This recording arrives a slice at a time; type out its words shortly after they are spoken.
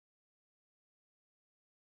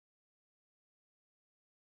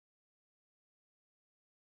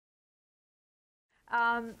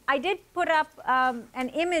I did put up an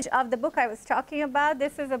image of the book I was talking about.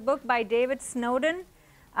 This is a book by David Snowden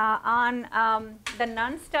on the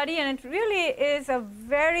nun study, and it really is a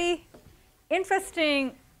very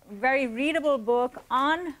interesting, very readable book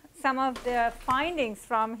on some of the findings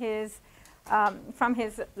from his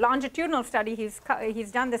longitudinal study. He's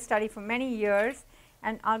done this study for many years,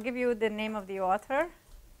 and I'll give you the name of the author.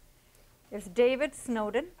 It's David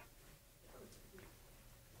Snowden.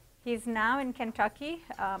 He's now in Kentucky,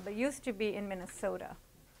 but used to be in Minnesota.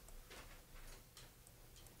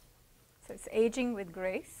 So it's Aging with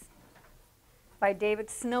Grace by David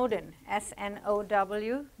Snowden, S-N-O-W-D-O-N.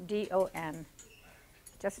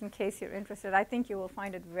 Just in case you're interested, I think you will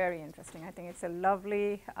find it very interesting. I think it's a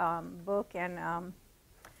lovely book, and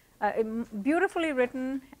beautifully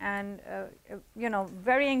written, and you know,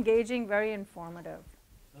 very engaging, very informative.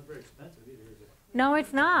 Not very expensive either, is it? No,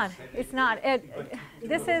 it's not. It's not.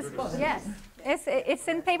 This is, yes, it's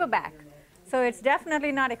in paperback, so it's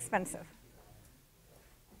definitely not expensive.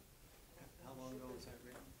 How long ago was that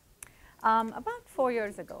written? About 4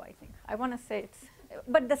 years ago, I think. I want to say it's,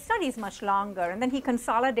 but the study is much longer, and then he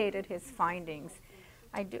consolidated his findings.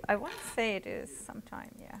 I want to say it is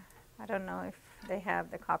sometime, yeah. I don't know if they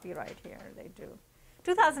have the copyright here. They do.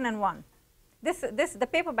 2001. The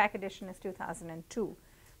paperback edition is 2002.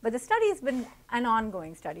 But the study has been an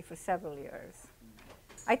ongoing study for several years.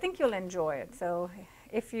 I think you'll enjoy it. So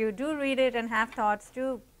if you do read it and have thoughts,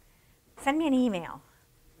 do send me an email,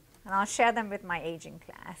 and I'll share them with my aging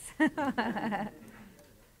class.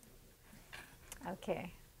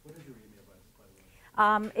 Okay. What is your email, by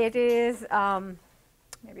the way? It is,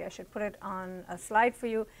 maybe I should put it on a slide for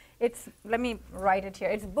you. It's, let me write it here.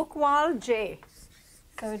 It's Bookwala J.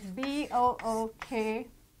 So it's B-O-O-K,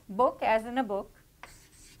 book as in a book.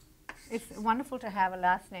 It's wonderful to have a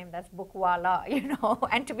last name that's Bookwala, you know,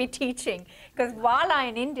 and to be teaching, because wala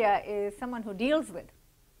in India is someone who deals with.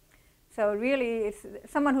 So really, it's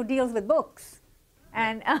someone who deals with books,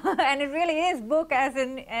 and and it really is book as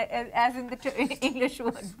in the English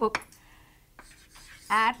word book.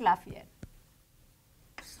 At Lafayette.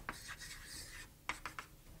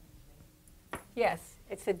 Yes,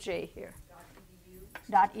 it's a J here.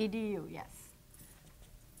 .edu, yes.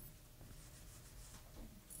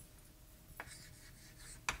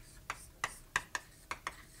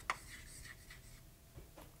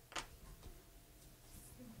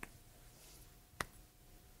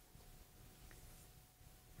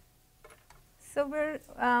 So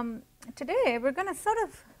today we're going to sort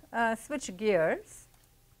of switch gears,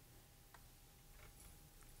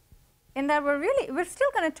 in that we're still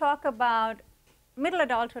going to talk about middle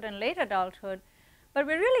adulthood and late adulthood, but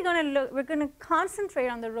we're really we're going to concentrate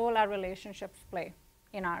on the role our relationships play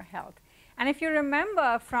in our health. And if you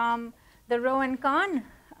remember from the Rowan Kahn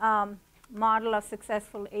model of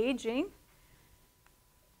successful aging,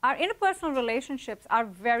 our interpersonal relationships are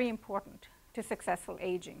very important to successful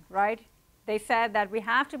aging, right? They said that we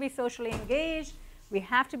have to be socially engaged, we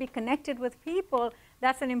have to be connected with people.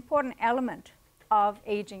 That's an important element of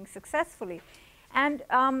aging successfully. And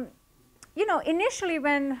you know, initially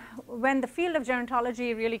when the field of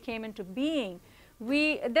gerontology really came into being,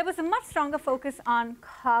 there was a much stronger focus on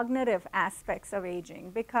cognitive aspects of aging,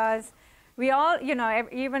 because we all, you know,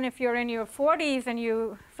 even if you're in your 40s and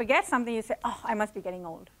you forget something, you say, oh, I must be getting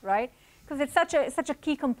old, right? Because it's such a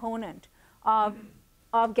key component of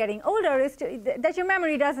getting older, is that your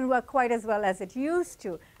memory doesn't work quite as well as it used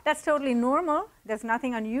to. That's totally normal. There's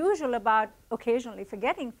nothing unusual about occasionally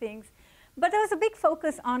forgetting things. But there was a big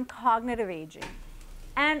focus on cognitive aging.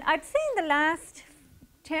 And I'd say in the last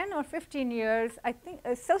 10 or 15 years, I think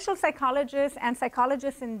social psychologists and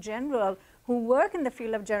psychologists in general who work in the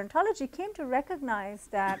field of gerontology came to recognize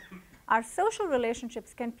that our social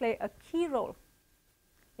relationships can play a key role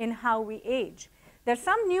in how we age. There's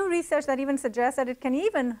some new research that even suggests that it can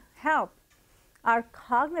even help our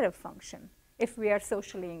cognitive function if we are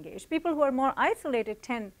socially engaged. People who are more isolated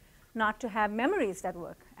tend not to have memories that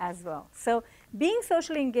work as well. So being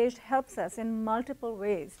socially engaged helps us in multiple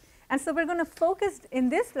ways. And so we're going to focus in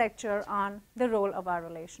this lecture on the role of our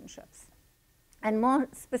relationships, and more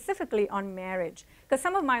specifically on marriage, because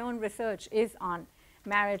some of my own research is on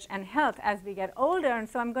marriage and health as we get older. And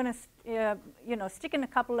so I'm going to you know, stick in a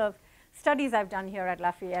couple of studies I've done here at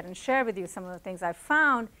Lafayette and share with you some of the things I've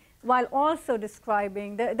found, while also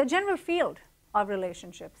describing the general field of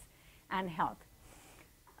relationships and health.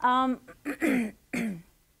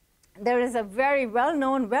 There is a very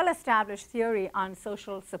well-known, well-established theory on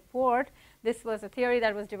social support. This was a theory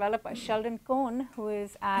that was developed by Sheldon Cohn, who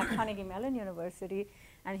is at Carnegie Mellon University,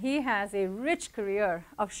 and he has a rich career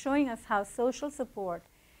of showing us how social support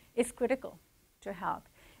is critical to health.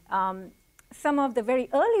 Some of the very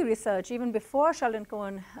early research, even before Sheldon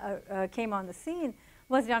Cohen came on the scene,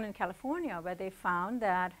 was done in California, where they found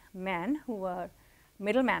that men who were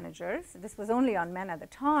middle managers, this was only on men at the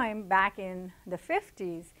time, back in the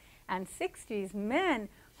 50s and 60s, men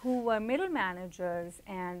who were middle managers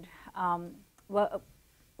and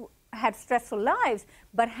had stressful lives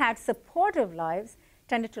but had supportive lives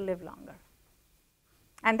tended to live longer.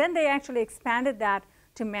 And then they actually expanded that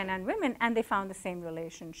to men and women, and they found the same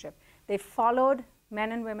relationship. They followed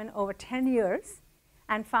men and women over 10 years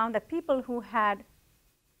and found that people who had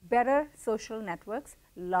better social networks,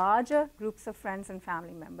 larger groups of friends and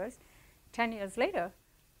family members, 10 years later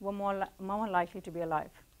were more likely to be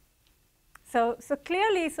alive. So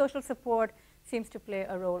clearly social support seems to play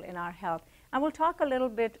a role in our health. And we'll talk a little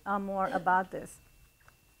bit more about this.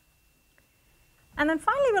 And then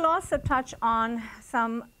finally, we'll also touch on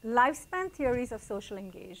some lifespan theories of social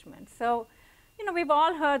engagement. So, you know, we've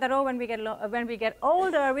all heard that, oh, when we get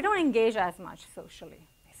older, we don't engage as much socially.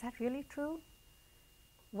 Is that really true?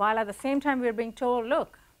 While at the same time, we're being told,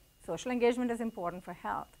 look, social engagement is important for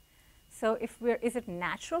health. So is it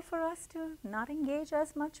natural for us to not engage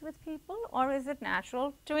as much with people, or is it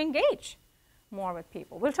natural to engage more with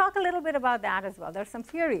people? We'll talk a little bit about that as well. There are some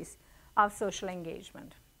theories of social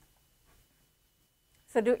engagement.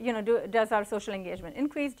 So does our social engagement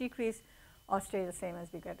increase, decrease, or stay the same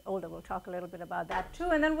as we get older? We'll talk a little bit about that too.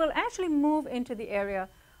 And then we'll actually move into the area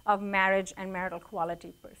of marriage and marital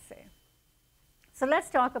quality per se. So let's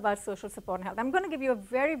talk about social support and health. I'm going to give you a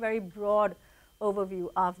very, very broad overview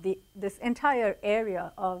of this entire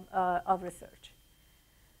area of research.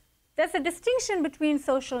 There's a distinction between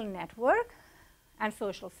social network and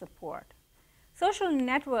social support. Social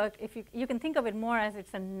network, if you can think of it more as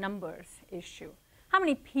it's a numbers issue. How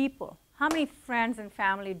many people, how many friends and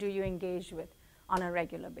family do you engage with on a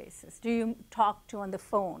regular basis? Do you talk to on the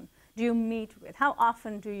phone? Do you meet with? How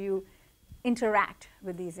often do you interact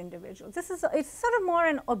with these individuals? It's sort of more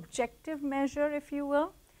an objective measure, if you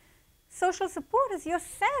will. Social support is your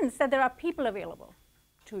sense that there are people available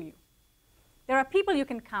to you. There are people you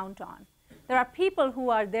can count on. There are people who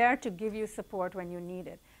are there to give you support when you need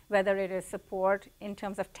it, whether it is support in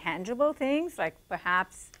terms of tangible things, like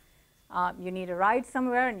perhaps you need a ride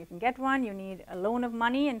somewhere and you can get one, you need a loan of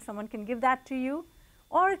money and someone can give that to you,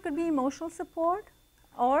 or it could be emotional support,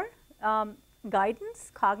 or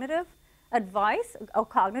guidance, cognitive advice, or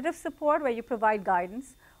cognitive support where you provide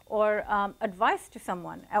guidance or advice to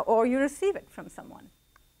someone, or you receive it from someone.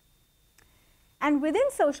 And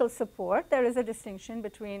within social support, there is a distinction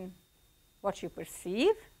between what you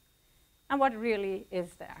perceive and what really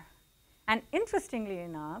is there. And interestingly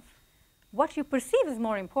enough, what you perceive is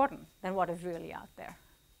more important than what is really out there.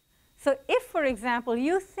 So if, for example,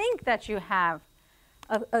 you think that you have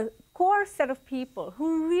a core set of people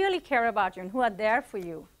who really care about you and who are there for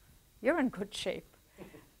you, you're in good shape.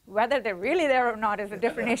 Whether they're really there or not is a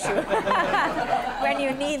different issue when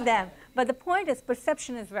you need them. But the point is,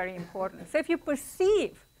 perception is very important. So if you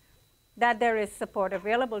perceive that there is support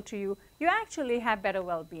available to you, you actually have better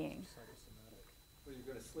well-being. Well, you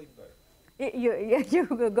go to sleep better.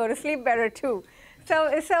 You go to sleep better too.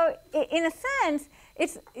 So in a sense,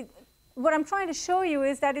 what I'm trying to show you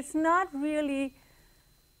is that it's not really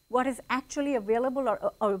what is actually available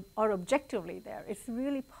or objectively there. It's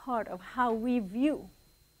really part of how we view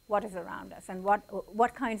what is around us and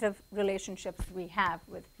what kinds of relationships we have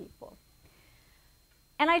with people.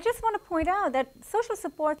 And I just want to point out that social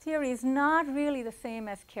support theory is not really the same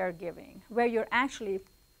as caregiving, where you're actually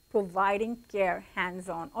providing care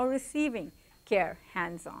hands-on or receiving care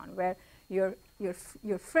hands-on, where you're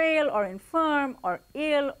frail or infirm or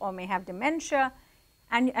ill or may have dementia,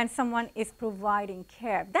 and someone is providing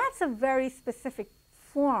care. That's a very specific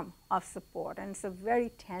form of support, and it's a very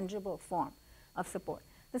tangible form of support.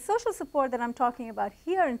 The social support that I'm talking about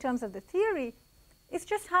here in terms of the theory is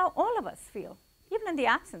just how all of us feel, even in the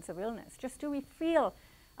absence of illness. Just do we feel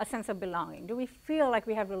a sense of belonging? Do we feel like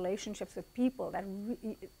we have relationships with people that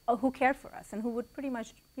who care for us and who would pretty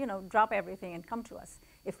much, drop everything and come to us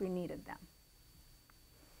if we needed them?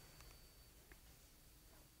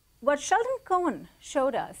 What Sheldon Cohen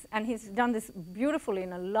showed us, and he's done this beautifully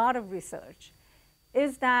in a lot of research,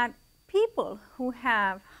 is that people who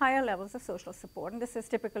have higher levels of social support, and this is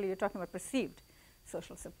typically, you're talking about perceived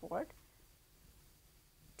social support,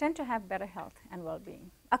 tend to have better health and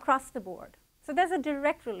well-being across the board. So there's a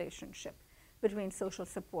direct relationship between social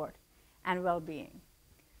support and well-being.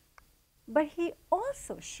 But he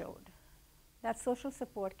also showed that social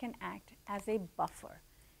support can act as a buffer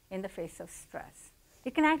in the face of stress.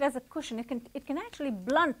 It can act as a cushion. It can actually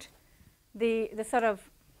blunt the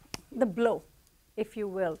blow if you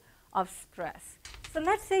will, of stress. So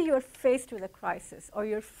let's say you're faced with a crisis or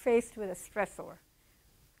you're faced with a stressor.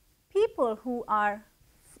 People who are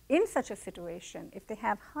in such a situation, if they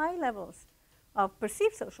have high levels of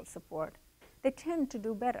perceived social support, they tend to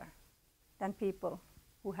do better than people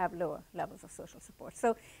who have lower levels of social support.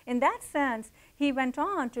 So in that sense, he went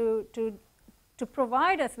on to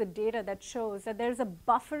provide us with data that shows that there's a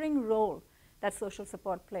buffering role that social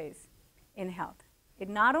support plays in health. It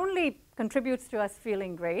not only contributes to us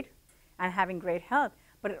feeling great and having great health,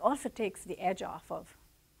 but it also takes the edge off of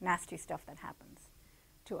nasty stuff that happens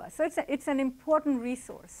to us. So it's an important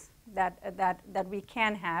resource that we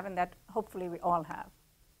can have and that hopefully we all have.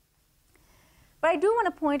 But I do want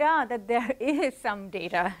to point out that there is some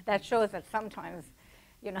data that shows that sometimes,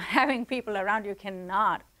 having people around you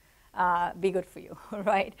cannot be good for you,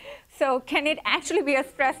 right? So can it actually be a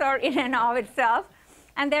stressor in and of itself?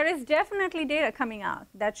 And there is definitely data coming out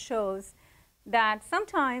that shows that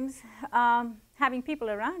sometimes having people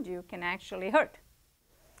around you can actually hurt.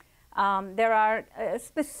 There are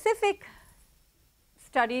specific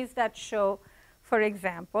studies that show, for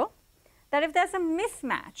example, that if there's a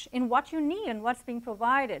mismatch in what you need and what's being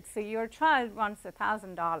provided, so your child wants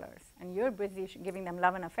 $1,000 and you're busy giving them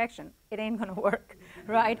love and affection, it ain't going to work,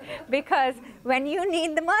 right? Because when you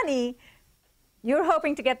need the money, you're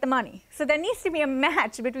hoping to get the money. So there needs to be a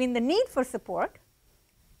match between the need for support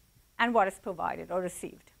and what is provided or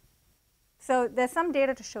received. So there's some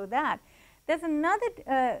data to show that. There's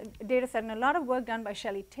another data set and a lot of work done by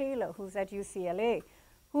Shelley Taylor, who's at UCLA,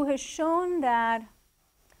 who has shown that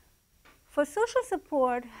for social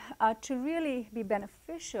support to really be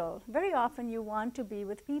beneficial, very often you want to be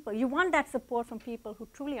with people. You want that support from people who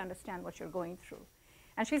truly understand what you're going through.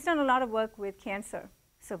 And she's done a lot of work with cancer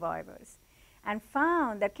survivors and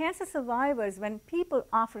found that cancer survivors, when people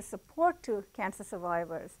offer support to cancer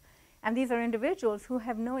survivors, and these are individuals who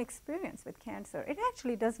have no experience with cancer, it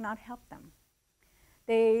actually does not help them.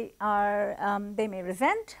 They may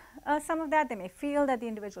resent some of that. They may feel that the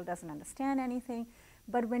individual doesn't understand anything.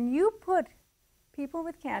 But when you put people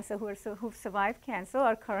with cancer who've survived cancer or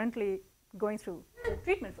are currently going through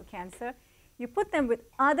treatment for cancer, you put them with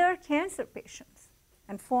other cancer patients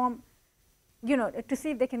and form, to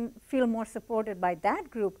see if they can feel more supported by that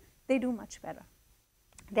group, they do much better.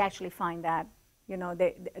 They actually find that,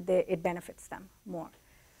 it benefits them more.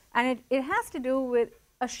 And it has to do with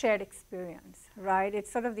a shared experience, right?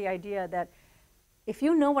 It's sort of the idea that if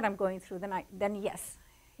you know what I'm going through, then yes,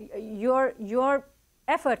 your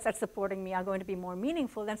efforts at supporting me are going to be more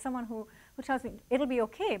meaningful than someone who tells me it'll be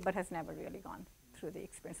okay but has never really gone through the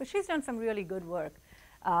experience. So she's done some really good work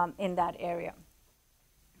in that area.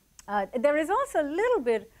 There is also a little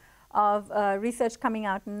bit of research coming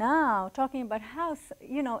out now talking about how,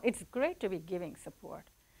 it's great to be giving support,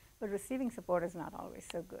 but receiving support is not always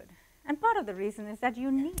so good. And part of the reason is that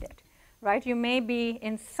you need it, right? You may be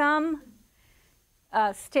in some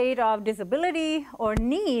state of disability or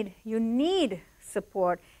need, you need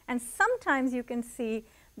support. And sometimes you can see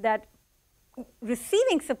that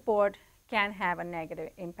receiving support can have a negative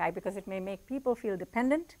impact because it may make people feel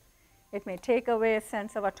dependent. It may take away a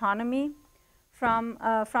sense of autonomy from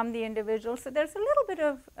the individual. So there's a little bit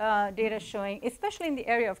of data showing, especially in the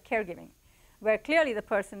area of caregiving, where clearly the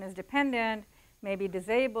person is dependent, maybe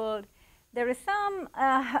disabled. There's some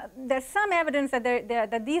evidence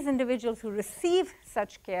that these individuals who receive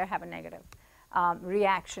such care have a negative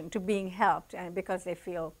reaction to being helped, and because they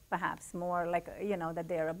feel perhaps more like that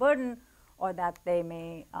they are a burden or that they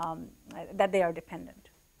may that they are dependent.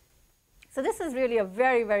 So this is really a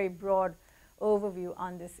very, very broad overview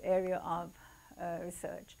on this area of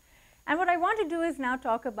research. And what I want to do is now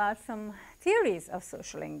talk about some theories of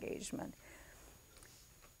social engagement.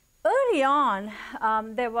 Early on,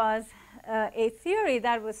 there was a theory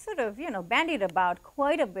that was sort of, bandied about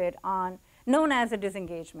quite a bit known as a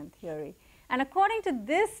disengagement theory. And according to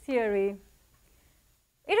this theory,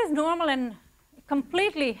 it is normal and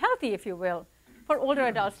completely healthy, if you will, for older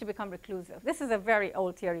adults to become reclusive. This is a very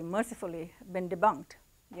old theory, mercifully been debunked.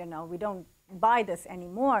 We don't buy this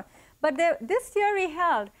anymore. But this theory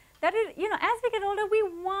held that, as we get older, we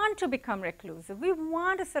want to become reclusive. We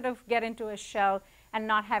want to sort of get into a shell and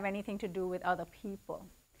not have anything to do with other people.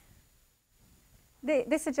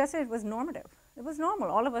 They suggested it was normative. It was normal.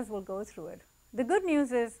 All of us will go through it. The good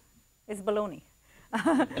news is baloney.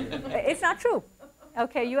 It's not true.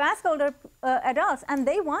 Okay, you ask older adults, and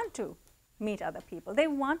they want to meet other people. They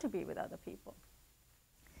want to be with other people.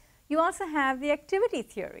 You also have the activity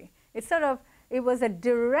theory. It was a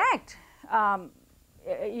direct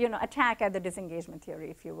attack at the disengagement theory,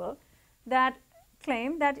 if you will, that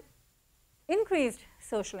claimed that increased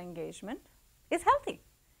social engagement is healthy.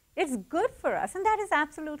 It's good for us, and that is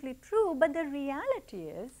absolutely true, but the reality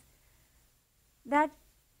is that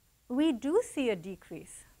we do see a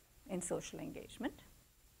decrease in social engagement.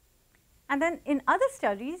 And then in other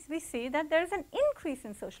studies, we see that there's an increase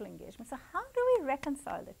in social engagement. So how do we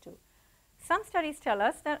reconcile the two? Some studies tell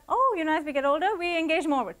us that, oh, you know, as we get older, we engage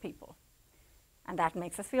more with people. And that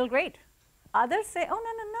makes us feel great. Others say, oh,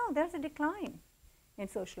 no, there's a decline in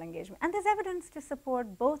social engagement. And there's evidence to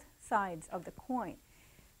support both sides of the coin.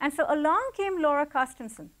 And so along came Laura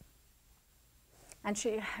Carstensen. And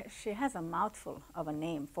she has a mouthful of a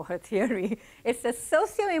name for her theory. It's the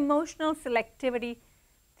socio-emotional selectivity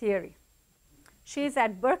theory. She's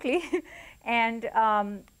at Berkeley, and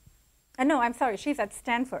no, I'm sorry, she's at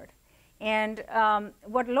Stanford. And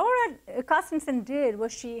what Laura Carstensen did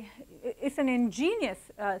was it's an ingenious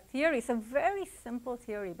theory. It's a very simple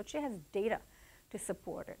theory, but she has data to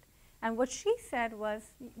support it. And what she said was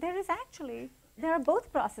there are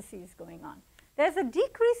both processes going on. There's a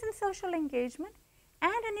decrease in social engagement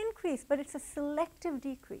and an increase, but it's a selective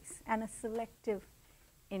decrease and a selective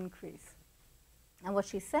increase. And what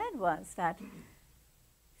she said was that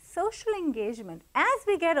social engagement, as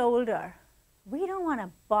we get older, we don't want to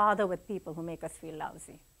bother with people who make us feel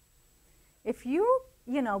lousy. If you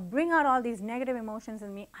bring out all these negative emotions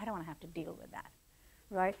in me, I don't want to have to deal with that,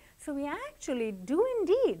 right? So we actually do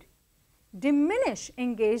indeed diminish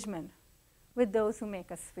engagement with those who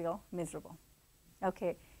make us feel miserable,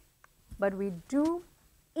 okay? But we do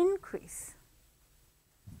increase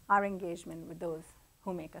our engagement with those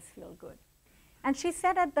who make us feel good. And she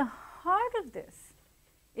said at the heart of this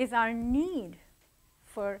is our need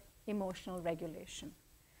for emotional regulation.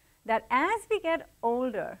 That as we get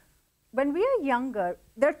older, when we are younger,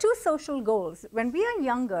 there are two social goals. When we are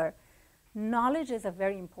younger, knowledge is a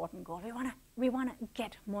very important goal. We want to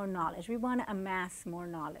get more knowledge. We want to amass more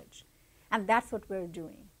knowledge. And that's what we're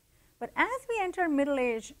doing. But as we enter middle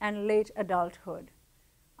age and late adulthood,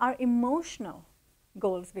 our emotional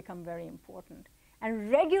goals become very important.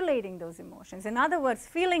 And regulating those emotions, in other words,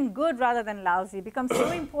 feeling good rather than lousy, becomes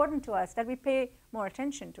so important to us that we pay more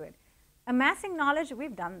attention to it. Amassing knowledge,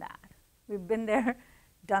 we've done that. We've been there,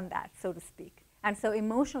 done that, so to speak. And so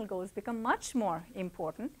emotional goals become much more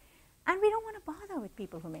important. And we don't want to bother with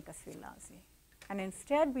people who make us feel lousy. And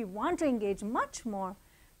instead, we want to engage much more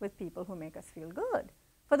with people who make us feel good.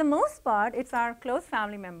 For the most part, it's our close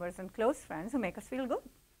family members and close friends who make us feel good.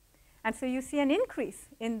 And so you see an increase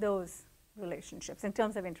in those relationships in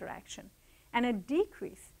terms of interaction, and a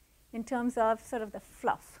decrease in terms of sort of the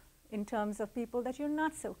fluff, in terms of people that you're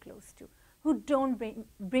not so close to, who don't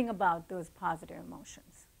bring about those positive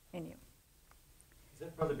emotions in you. Is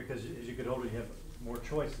that probably because as you get older, you have more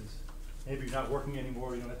choices? Maybe you're not working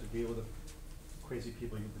anymore, you don't have to deal with the crazy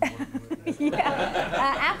people you've been working with.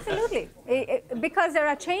 Yeah, absolutely. Because there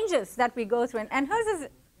are changes that we go through, and hers is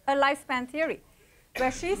a lifespan theory,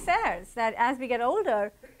 where she says that as we get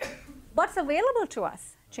older, what's available to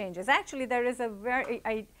us changes. Actually, there is a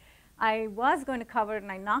I was going to cover it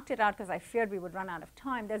and I knocked it out because I feared we would run out of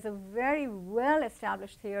time. There's a very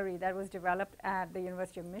well-established theory that was developed at the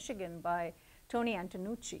University of Michigan by Toni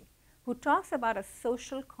Antonucci, who talks about a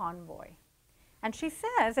social convoy. And she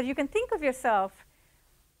says that you can think of yourself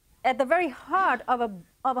at the very heart of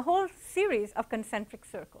a whole series of concentric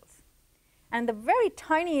circles. And the very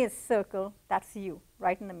tiniest circle, that's you,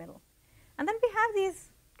 right in the middle. And then we have these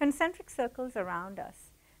concentric circles around us.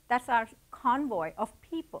 That's our convoy of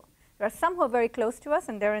people. There are some who are very close to us,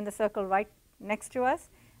 and they're in the circle right next to us.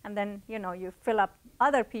 And then, you fill up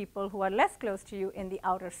other people who are less close to you in the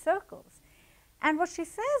outer circles. And what she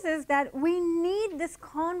says is that we need this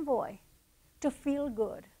convoy to feel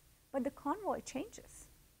good. But the convoy changes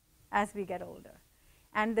as we get older.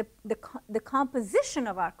 And the composition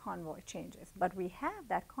of our convoy changes. But we have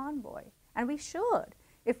that convoy, and we should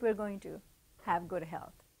if we're going to have good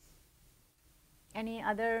health. Any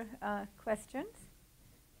other questions?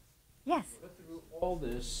 Yes? But through all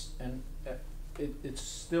this, and it's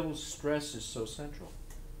still stress is so central,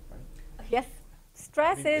 right? Yes.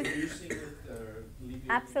 Stress is... Reducing it or alleviating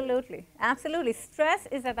absolutely. Absolutely. Stress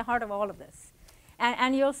is at the heart of all of this.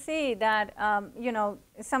 And you'll see that,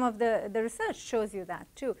 some of the research shows you that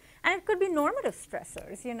too. And it could be normative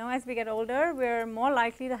stressors. As we get older, we're more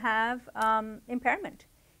likely to have impairment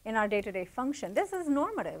in our day-to-day function. This is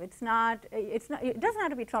normative. It doesn't have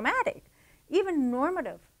to be traumatic. Even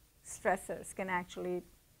normative stressors can actually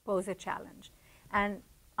pose a challenge. And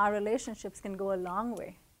our relationships can go a long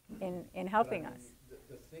way in helping us.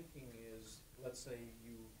 The thinking is, let's say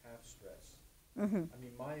you have stress. Mm-hmm. I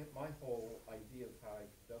mean, my whole idea of how I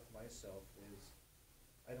conduct myself is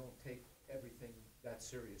I don't take everything that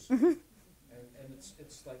seriously. Mm-hmm. And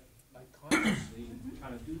it's like I consciously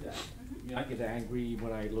kind of do that. I mean, I get angry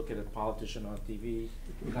when I look at a politician on TV,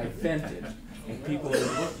 and I vent it, and people are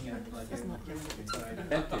looking at me like I'm crazy, but I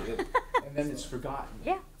vented it, and then it's forgotten.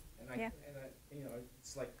 Yeah. And I, you know,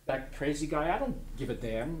 it's like that crazy guy. I don't give a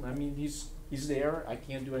damn. I mean, he's there. I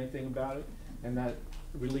can't do anything about it, and that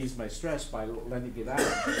relieves my stress by letting it out.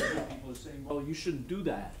 People are saying, "Well, you shouldn't do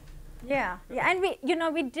that." Yeah, yeah, and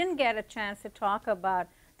we didn't get a chance to talk about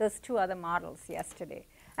those two other models yesterday,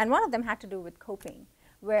 and one of them had to do with coping,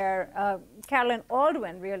 where Carolyn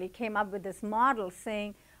Aldwin really came up with this model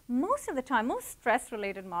saying most of the time, most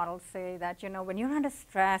stress-related models say that when you're under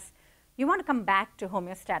stress, you want to come back to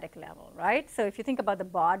homeostatic level, right? So if you think about the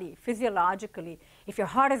body physiologically, if your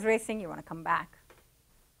heart is racing, you want to come back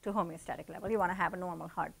to homeostatic level. You want to have a normal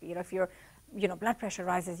heartbeat. Or if your blood pressure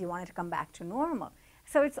rises, you want it to come back to normal.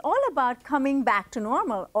 So it's all about coming back to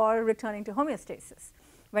normal or returning to homeostasis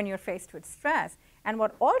when you're faced with stress. And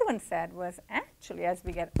what Aldwin said was, actually, as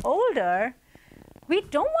we get older, we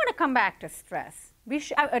don't want to come back to stress. To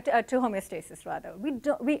homeostasis, rather.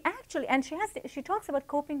 We actually, and she talks about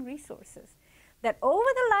coping resources, that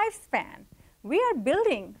over the lifespan, we are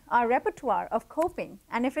building our repertoire of coping.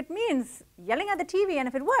 And if it means yelling at the TV, and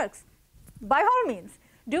if it works, by all means,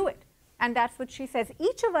 do it. And that's what she says.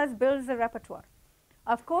 Each of us builds a repertoire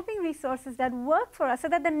of coping resources that work for us so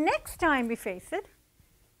that the next time we face it,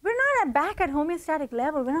 we're not back at homeostatic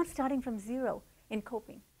level. We're not starting from zero in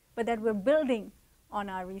coping, but that we're building on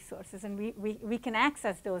our resources, and we can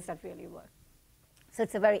access those that really work. So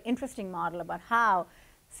it's a very interesting model about how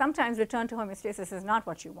sometimes return to homeostasis is not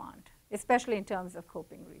what you want, especially in terms of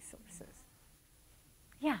coping resources.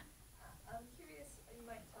 Yeah? I'm curious, you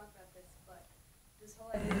might talk about this, but this whole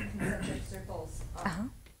idea of concentric circles, and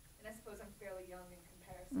I suppose I'm fairly young in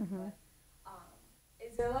comparison, but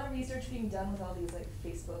is there a lot of research being done with all these like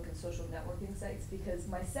Facebook and social networking sites? Because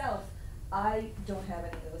myself, I don't have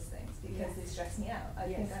any of those things because they stress me out. I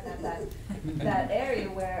think I'm at that area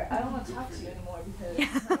where I don't want to talk to you anymore because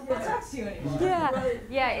I don't want to talk to you anymore.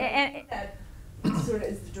 And that sort of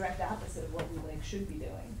is the direct opposite of what we should be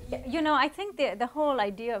doing. I think the whole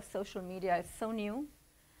idea of social media is so new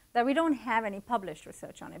that we don't have any published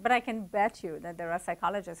research on it. But I can bet you that there are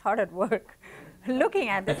psychologists hard at work looking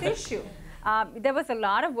at this issue. There was a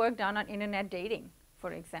lot of work done on internet dating,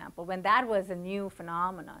 for example, when that was a new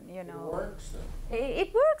phenomenon, It works, though.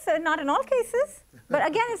 It works, not in all cases. But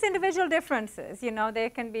again, it's individual differences. There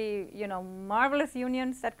can be, marvelous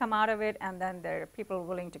unions that come out of it, and then there are people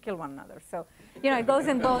willing to kill one another. So, it goes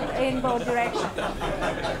in both directions.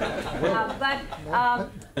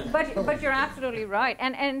 But you're absolutely right.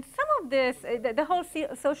 And some of this, the whole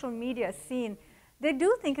social media scene, they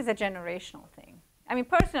do think is a generational thing. I mean,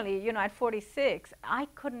 personally, at 46, I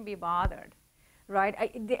couldn't be bothered. Right?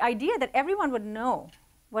 The idea that everyone would know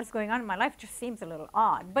what's going on in my life just seems a little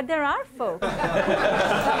odd. But there are folks. And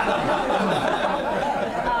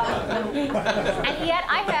yet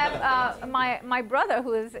I have my brother,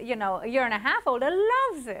 who is, a year and a half older,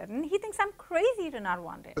 loves it. And he thinks I'm crazy to not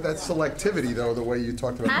want it. But that's selectivity, though, the way you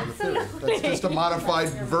talked about the theory. That's just a modified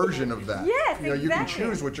version of that. Yes, exactly. You can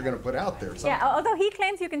choose what you're going to put out there. Yeah, although he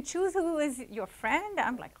claims you can choose who is your friend.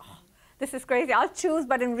 I'm like, oh. This is crazy. I'll choose,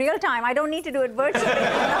 but in real time. I don't need to do it virtually.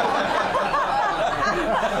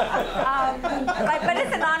 But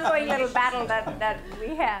it's an ongoing little battle that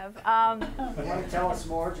we have. You want to tell us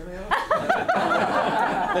more, Jamila?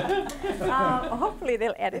 Hopefully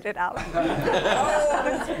they'll edit it out.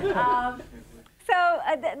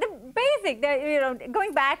 The basic,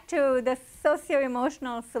 going back to the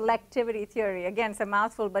socio-emotional selectivity theory. Again, it's a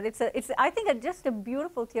mouthful, but it's I think just a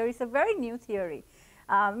beautiful theory. It's a very new theory.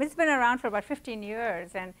 It's been around for about 15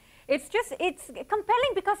 years, and it's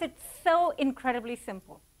compelling because it's so incredibly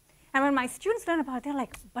simple. And when my students learn about it, they're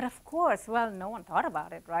like, but of course, well, no one thought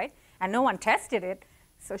about it, right? And no one tested it.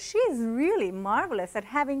 So she's really marvelous at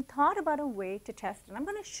having thought about a way to test it. And I'm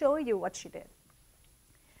going to show you what she did.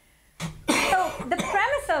 So the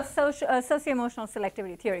premise of socio-emotional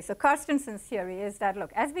selectivity theory, so Carstenson's theory, is that,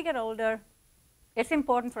 look, as we get older, it's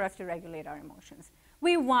important for us to regulate our emotions.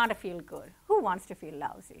 We want to feel good. Who wants to feel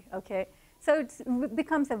lousy, okay? So it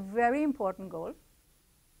becomes a very important goal.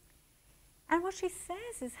 And what she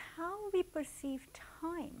says is how we perceive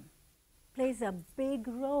time plays a big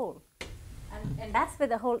role. And that's where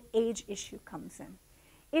the whole age issue comes in.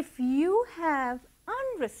 If you have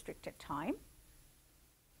unrestricted time,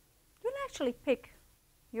 you'll actually pick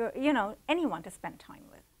anyone to spend time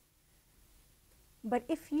with. But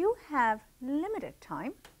if you have limited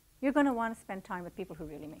time, you're going to want to spend time with people who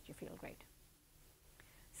really make you feel great.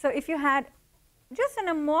 So if you had just an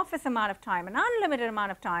amorphous amount of time, an unlimited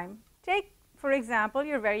amount of time, take for example,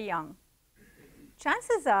 you're very young.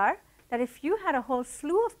 Chances are that if you had a whole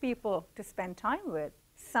slew of people to spend time with,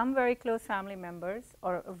 some very close family members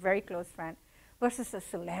or a very close friend versus a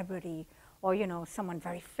celebrity or someone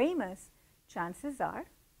very famous, chances are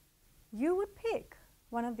you would pick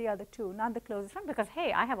one of the other two, not the closest friend, because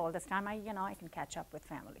hey, I have all this time, I can catch up with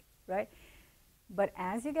family, right? But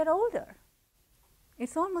as you get older,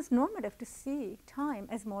 it's almost normative to see time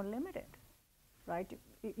as more limited, right?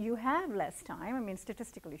 You have less time, I mean,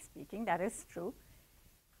 statistically speaking, that is true.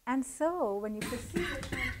 And so when you perceive your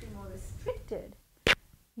time to be more restricted,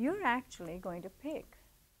 you're actually going to pick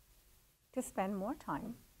to spend more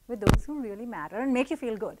time with those who really matter and make you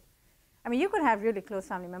feel good. I mean, you could have really close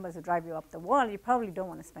family members who drive you up the wall. You probably don't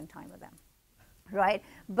want to spend time with them, right?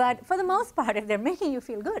 But for the most part, if they're making you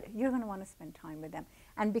feel good, you're going to want to spend time with them.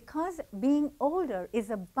 And because being older is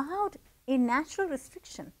about a natural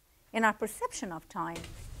restriction in our perception of time,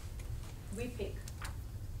 we pick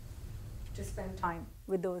to spend time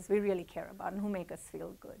with those we really care about and who make us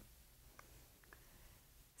feel good.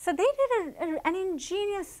 So they did an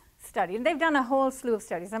ingenious study, and they've done a whole slew of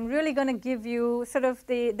studies. I'm really going to give you sort of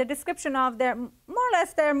the description of their, more or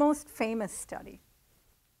less, their most famous study.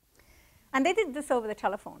 And they did this over the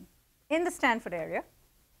telephone in the Stanford area.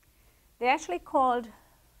 They actually called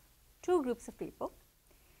two groups of people,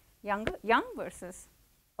 young versus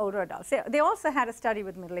older adults. They also had a study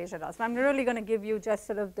with middle-aged adults. But I'm really going to give you just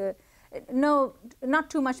sort of not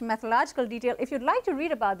too much methodological detail. If you'd like to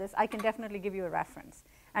read about this, I can definitely give you a reference.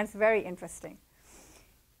 And it's very interesting.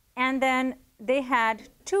 And then they had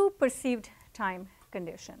two perceived time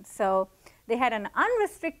conditions. So they had an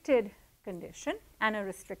unrestricted condition and a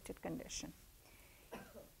restricted condition.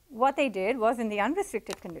 What they did was, in the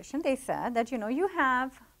unrestricted condition, they said that you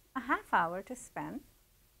have a half hour to spend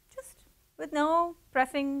just with no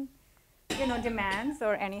pressing demands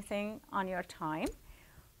or anything on your time.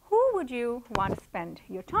 Who would you want to spend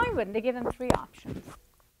your time with? And they gave them three options.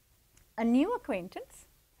 A new acquaintance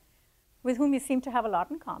with whom you seem to have a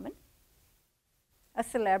lot in common, a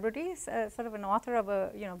celebrity, sort of an author of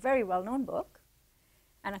a very well-known book,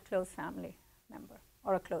 and a close family member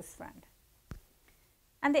or a close friend.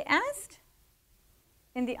 And they asked,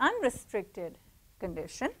 in the unrestricted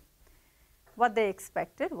condition, what they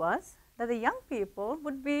expected was that the young people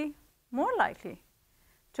would be more likely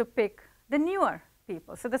to pick the newer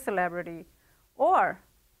people, so the celebrity or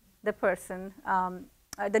the person,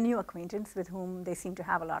 the new acquaintance with whom they seem to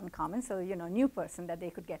have a lot in common, so new person that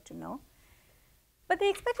they could get to know. But they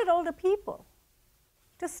expected older people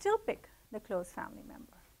to still pick the close family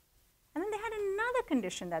member. And then they had another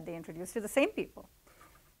condition that they introduced to the same people.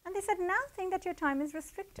 And they said, now think that your time is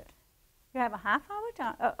restricted. You have a half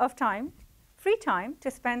hour of time, free time,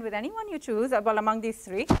 to spend with anyone you choose, well, among these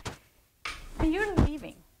three, and you're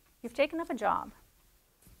leaving. You've taken up a job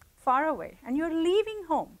far away, and you're leaving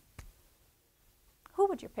home. Who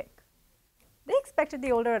would you pick? They expected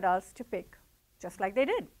the older adults to pick just like they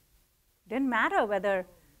did. Didn't matter whether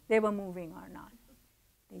they were moving or not.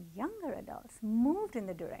 The younger adults moved in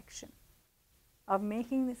the direction of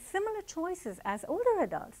making similar choices as older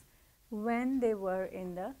adults when they were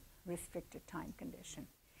in the restricted time condition.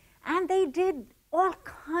 And they did all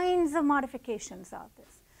kinds of modifications of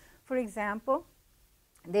this. For example,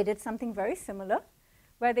 they did something very similar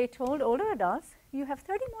where they told older adults, you have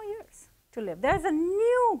 30 more years to live. There's a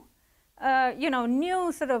new,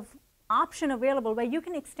 new sort of option available where you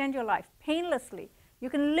can extend your life painlessly. You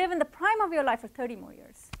can live in the prime of your life for 30 more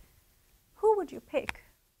years. Who would you pick?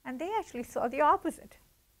 And they actually saw the opposite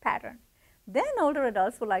pattern. Then older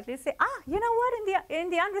adults were likely to say, you know what, in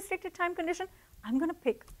the unrestricted time condition, I'm going to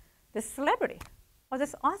pick this celebrity or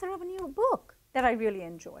this author of a new book that I really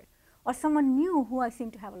enjoyed, or someone new who I seem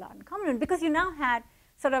to have a lot in common with, because you now had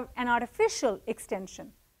sort of an artificial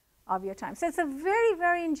extension of your time. So it's a very,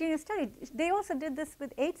 very ingenious study. They also did this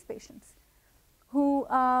with AIDS patients who,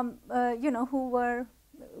 who were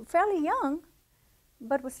fairly young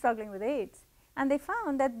but were struggling with AIDS. And they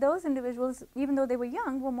found that those individuals, even though they were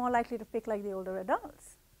young, were more likely to pick like the older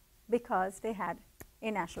adults because they had a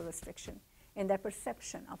natural restriction in their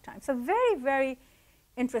perception of time. So very, very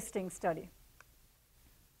interesting study.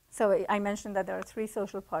 So I mentioned that there are 3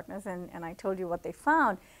 social partners, and I told you what they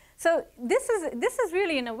found. So this is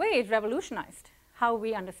really, in a way, it revolutionized how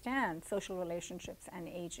we understand social relationships and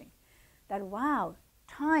aging. That, wow,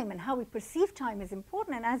 time and how we perceive time is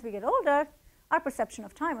important, and as we get older, our perception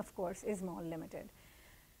of time, of course, is more limited.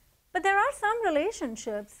 But there are some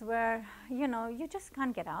relationships where, you just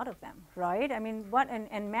can't get out of them, right? I mean,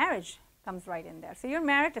 and marriage comes right in there. So you're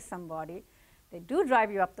married to somebody. They do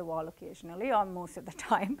drive you up the wall occasionally, or most of the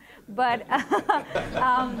time. But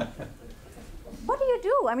what do you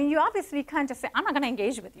do? I mean, you obviously can't just say, I'm not going to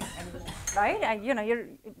engage with you anymore, right?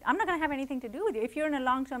 I'm not going to have anything to do with you. If you're in a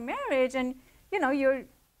long-term marriage and,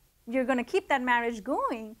 you're going to keep that marriage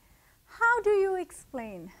going, how do you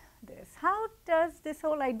explain this? How does this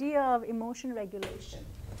whole idea of emotion regulation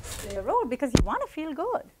play a role? Because you want to feel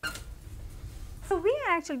good. So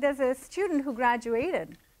there's a student who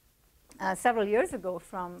graduated several years ago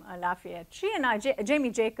from Lafayette. She and I,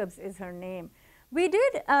 Jamie Jacobs is her name. We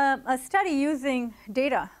did a study using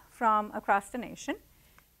data from across the nation.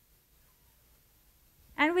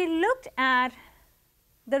 And we looked at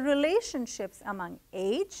the relationships among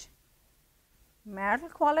age, marital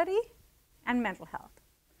quality, and mental health.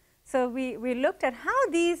 So we looked at how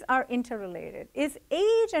these are interrelated. Is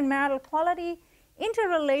age and marital quality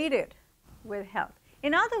interrelated with health?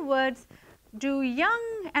 In other words, do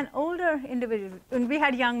young and older individuals, and we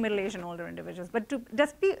had young, middle-aged, and older individuals, but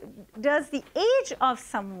does the age of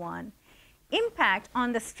someone impact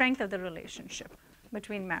on the strength of the relationship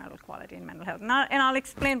between marital quality and mental health? And I'll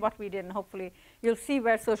explain what we did, and hopefully you'll see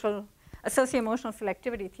where socio-emotional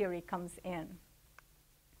selectivity theory comes in.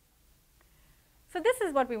 So this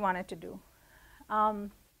is what we wanted to do.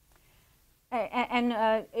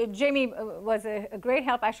 Jamie was a great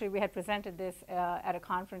help. Actually, we had presented this at a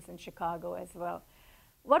conference in Chicago as well.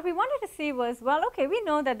 What we wanted to see was, well, okay, we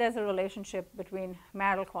know that there's a relationship between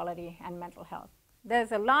marital quality and mental health.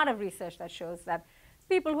 There's a lot of research that shows that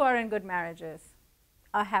people who are in good marriages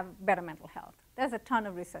have better mental health. There's a ton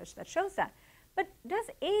of research that shows that. But does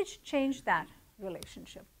age change that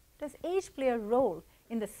relationship? Does age play a role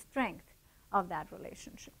in the strength of that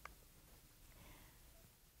relationship?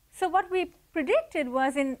 So what we predicted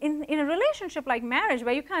was in a relationship like marriage,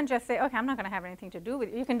 where you can't just say, okay, I'm not going to have anything to do with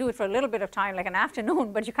it. You can do it for a little bit of time, like an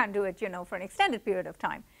afternoon, but you can't do it, for an extended period of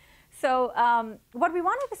time. So what we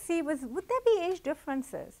wanted to see was, would there be age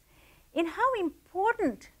differences in how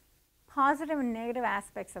important positive and negative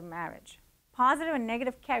aspects of marriage, positive and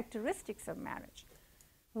negative characteristics of marriage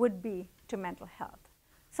would be to mental health?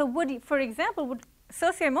 So for example,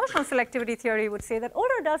 socio-emotional selectivity theory would say that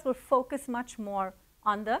older adults will focus much more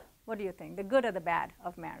on the, what do you think, the good or the bad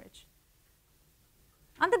of marriage?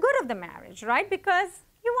 On the good of the marriage, right? Because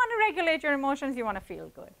you want to regulate your emotions, you want to feel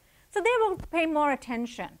good. So they will pay more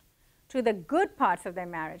attention to the good parts of their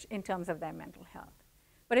marriage in terms of their mental health.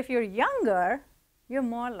 But if you're younger, you're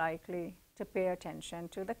more likely to pay attention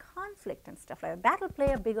to the conflict and stuff like that. That will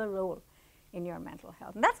play a bigger role in your mental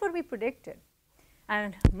health. And that's what we predicted.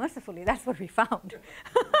 And mercifully, that's what we found.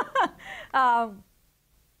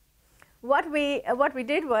 What we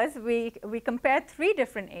did was we compared 3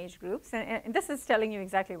 different age groups, and this is telling you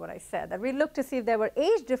exactly what I said, that we looked to see if there were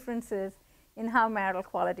age differences in how marital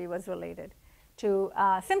quality was related to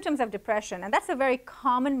symptoms of depression, and that's a very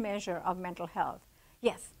common measure of mental health.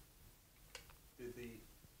 Yes? Did the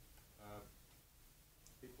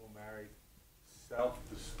people married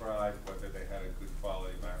self-describe whether they had a good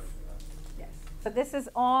quality marriage or not? Yes. So this is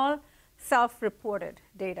all self-reported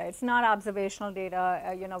data. It's not observational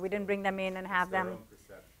data. We didn't bring them in and have them. Their own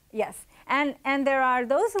perception. Yes, and there are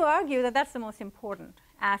those who argue that that's the most important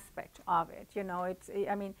aspect of it.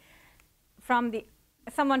 From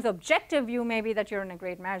someone's objective view, maybe that you're in a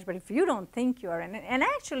great marriage, but if you don't think you are in it, and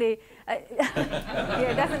actually,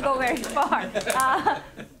 it doesn't go very far.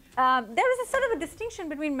 There is a sort of a distinction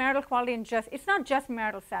between marital quality and it's not just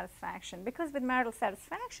marital satisfaction, because with marital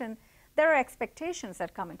satisfaction, there are expectations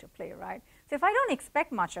that come into play, right? So if I don't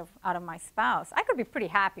expect much out of my spouse, I could be pretty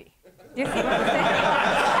happy. Do you see what I'm saying?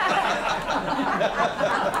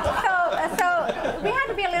 So we had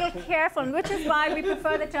to be a little careful, which is why we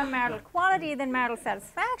prefer the term marital quality than marital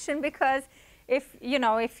satisfaction, because if you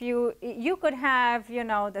could have,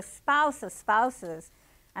 the spouse of spouses,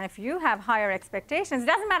 and if you have higher expectations, it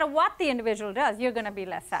doesn't matter what the individual does, you're going to be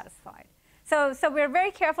less satisfied. So we're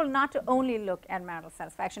very careful not to only look at marital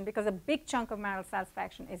satisfaction, because a big chunk of marital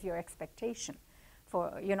satisfaction is your expectation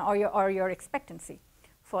for, or your expectancy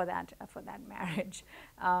for that marriage.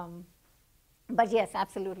 But yes,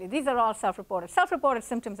 absolutely. These are all self-reported. Self-reported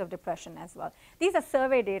symptoms of depression as well. These are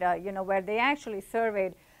survey data, where they actually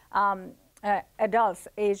surveyed adults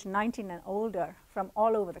aged 19 and older from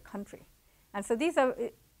all over the country. And so these are,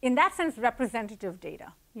 in that sense, representative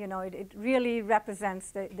data. It really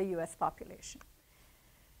represents the US population.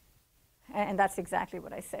 And that's exactly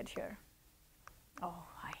what I said here. Oh,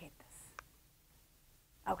 I hate this.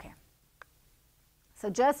 Okay. So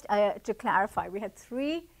just to clarify, we had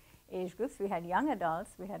 3 age groups. We had young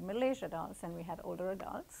adults, we had middle-aged adults, and we had older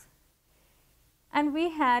adults. And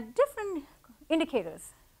we had different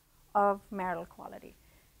indicators of marital quality.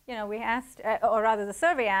 We asked, or rather the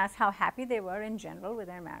survey asked how happy they were in general with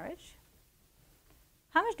their marriage.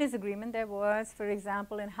 how much disagreement there was, for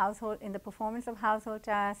example, in the performance of household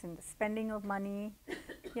tasks, in the spending of money,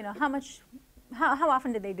 how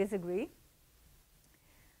often did they disagree?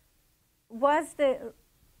 Was the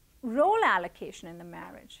role allocation in the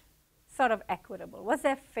marriage sort of equitable? Was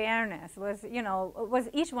there fairness? Was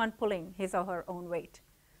each one pulling his or her own weight?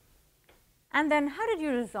 And then how did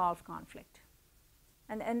you resolve conflict?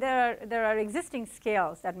 And there are existing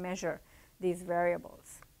scales that measure these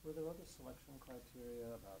variables. Were there other selection criteria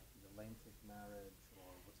about the length of marriage, or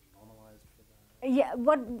was it normalized for that?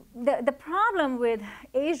 Yeah, the problem with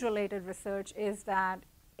age-related research is that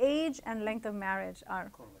age and length of marriage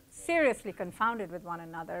are seriously confounded with one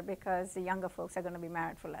another because the younger folks are going to be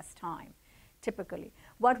married for less time, typically.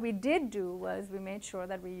 What we did do was we made sure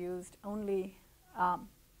that we used only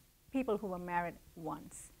people who were married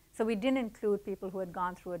once. So we didn't include people who had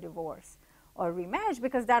gone through a divorce or remarriage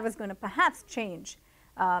because that was going to perhaps change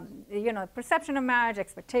perception of marriage,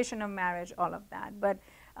 expectation of marriage, all of that. But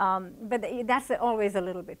that's always a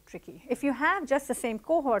little bit tricky. If you have just the same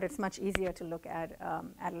cohort, it's much easier to look at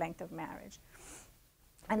length of marriage.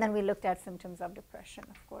 And then we looked at symptoms of depression,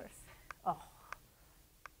 of course. Oh.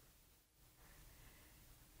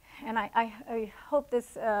 And I hope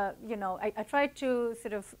this, I tried to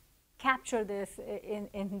sort of capture this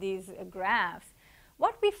in these graphs.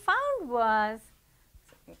 What we found was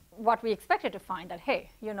what we expected to find, that, hey,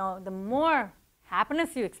 the more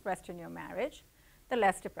happiness you expressed in your marriage, the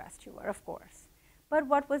less depressed you were, of course. But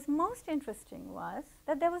what was most interesting was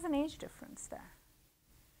that there was an age difference there.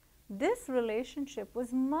 This relationship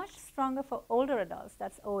was much stronger for older adults,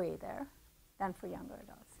 that's OA there, than for younger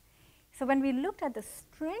adults. So when we looked at the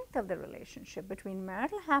strength of the relationship between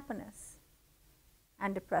marital happiness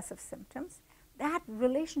and depressive symptoms, that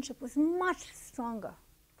relationship was much stronger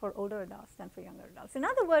for older adults than for younger adults. In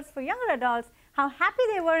other words, for younger adults, how happy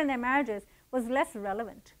they were in their marriages was less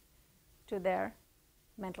relevant to their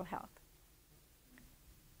mental health,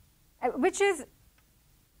 which is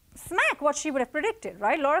smack what she would have predicted,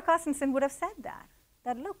 right? Laura Carstensen would have said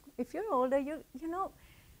that look, if you're older,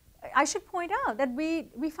 I should point out that we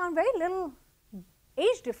found very little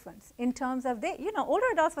age difference in terms of older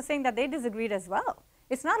adults were saying that they disagreed as well.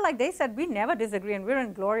 It's not like they said we never disagree and we're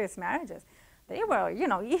in glorious marriages. They were,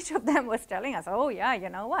 each of them was telling us, oh yeah, you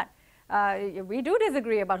know what? We do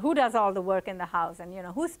disagree about who does all the work in the house and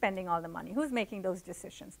who's spending all the money, who's making those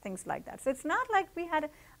decisions, things like that. So it's not like we had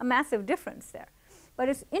a massive difference there. But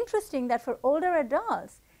it's interesting that for older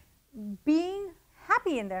adults, being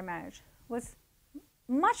happy in their marriage was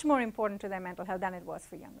much more important to their mental health than it was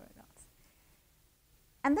for younger adults.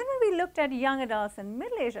 And then when we looked at young adults and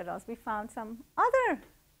middle-aged adults, we found some other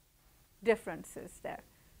differences there.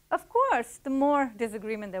 Of course, the more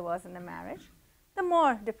disagreement there was in the marriage, the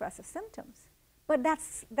more depressive symptoms. But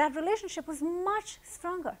that relationship was much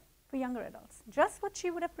stronger for younger adults, just what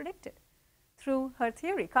she would have predicted through her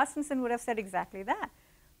theory. Carstensen would have said exactly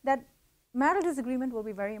that marital disagreement will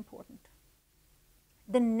be very important.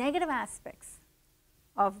 The negative aspects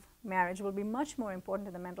of marriage will be much more important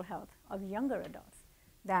to the mental health of younger adults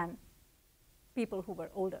than people who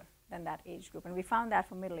were older than that age group. And we found that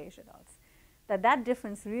for middle-aged adults, that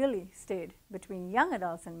difference really stayed between young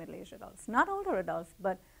adults and middle-aged adults, not older adults,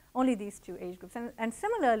 but only these two age groups. And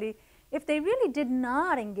similarly, if they really did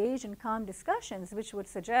not engage in calm discussions, which would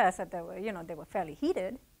suggest that they were fairly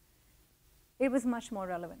heated, it was much more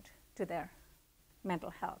relevant to their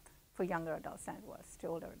mental health for younger adults than it was to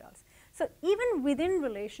older adults. So even within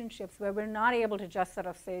relationships where we're not able to just sort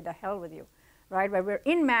of say, the hell with you, right? Where we're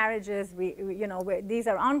in marriages, where these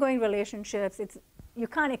are ongoing relationships, you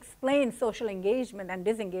can't explain social engagement and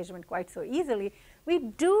disengagement quite so easily. We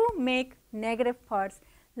do make negative parts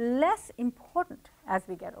less important as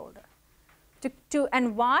we get older.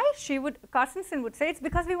 And why? Carstensen would say it's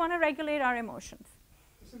because we want to regulate our emotions.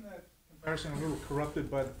 Isn't that comparison a little corrupted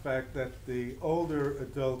by the fact that the older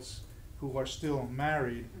adults who are still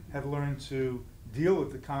married have learned to deal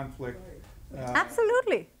with the conflict?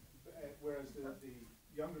 Absolutely. Whereas the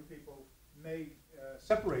younger people may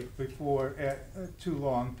separate before too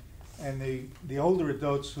long, and the older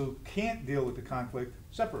adults who can't deal with the conflict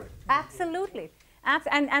separate. Absolutely.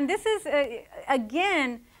 And this is,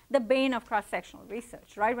 again, the bane of cross-sectional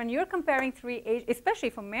research, right? When you're comparing three ages, especially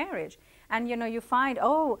for marriage, and you find,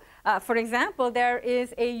 for example, there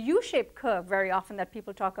is a U-shaped curve very often that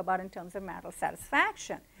people talk about in terms of marital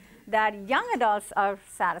satisfaction, that young adults are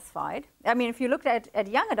satisfied. I mean, if you look at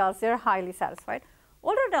young adults, they're highly satisfied.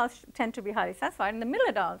 Older adults tend to be highly satisfied, and the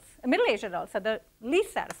middle-aged adults are the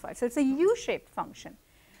least satisfied. So it's a U-shaped function.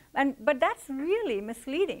 But that's really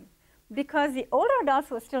misleading, because the older adults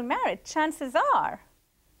who are still married, chances are,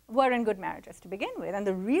 were in good marriages to begin with, and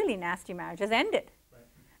the really nasty marriages ended.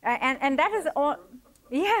 And that is all,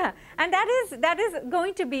 yeah, and that is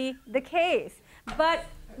going to be the case. But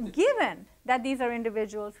given that these are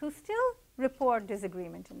individuals who still report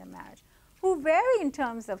disagreement in the marriage, who vary in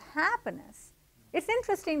terms of happiness, it's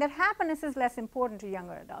interesting that happiness is less important to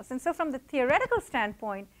younger adults. And so from the theoretical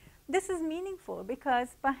standpoint, this is meaningful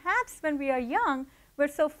because perhaps when we are young, we're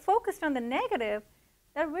so focused on the negative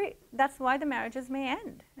that that's why the marriages may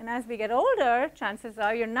end. And as we get older, chances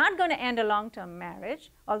are you're not going to end a long-term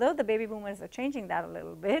marriage, although the baby boomers are changing that a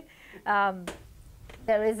little bit.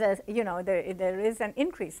 There is there is an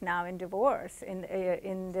increase now in divorce in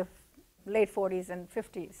the late 40s and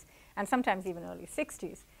 50s, and sometimes even early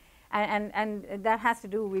 60s. And that has to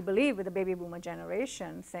do, we believe, with the baby boomer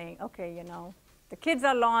generation saying, okay, the kids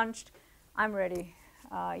are launched, I'm ready.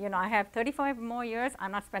 I have 35 more years,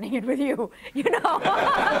 I'm not spending it with you,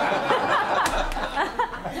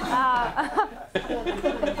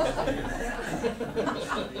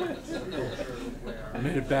 I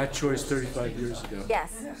made a bad choice 35 years ago.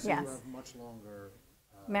 Yes, So yes. you have much longer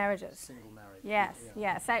Marriages. single marriage. Yes,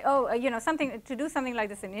 Yeah. yes. To do something like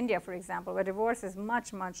this in India, for example, where divorce is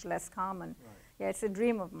much, much less common. Right. Yeah, it's a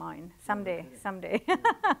dream of mine. Someday.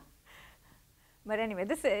 But anyway,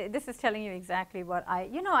 this is telling you exactly what I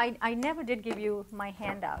never did give you my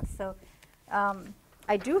handouts. So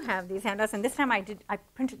I do have these handouts, and this time I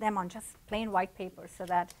printed them on just plain white paper so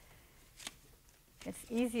that it's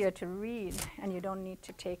easier to read, and you don't need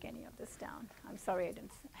to take any of this down. I'm sorry I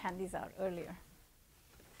didn't hand these out earlier.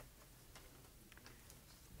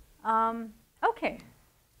 Okay.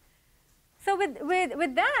 So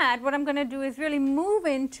with that, what I'm going to do is really move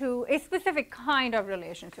into a specific kind of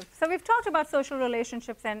relationship. So we've talked about social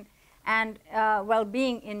relationships and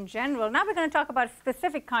well-being in general. Now we're going to talk about a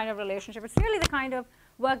specific kind of relationship. It's really the kind of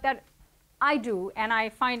work that I do and I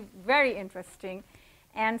find very interesting.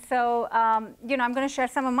 And so, I'm going to share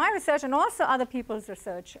some of my research and also other people's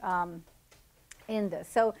research in this.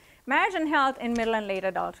 So marriage and health in middle and late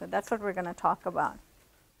adulthood, that's what we're going to talk about.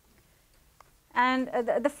 And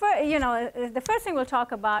the first thing we'll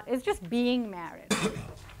talk about is just being married.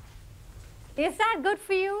 Is that good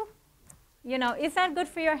for you? Is that good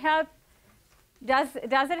for your health? Does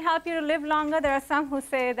it help you to live longer? There are some who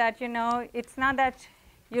say that, it's not that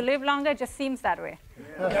you live longer, it just seems that way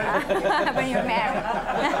when you're married.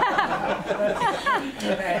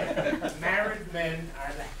 Married men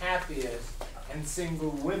are the happiest, and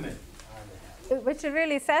single women are the happiest. Which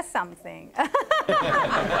really says something.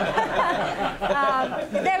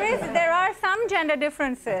 There are some gender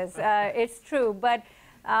differences, it's true, but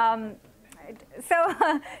we'll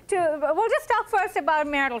just talk first about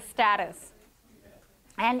marital status.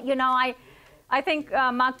 And I think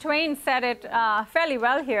Mark Twain said it fairly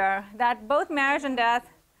well here, that both marriage and death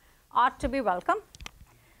ought to be welcome.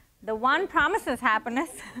 The one promises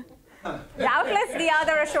happiness, doubtless the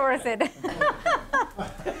other assures it.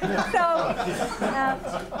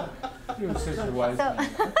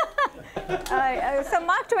 So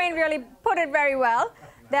Mark Twain really put it very well,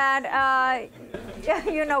 that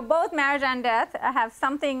both marriage and death have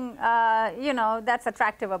something that's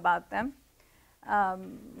attractive about them.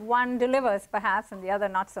 One delivers perhaps and the other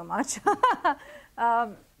not so much. Are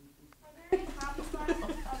there any copyrights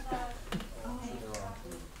of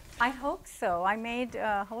I hope so. I made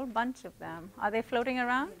a whole bunch of them. Are they floating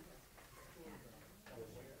around?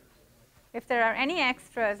 If there are any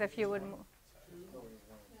extras, if you would move.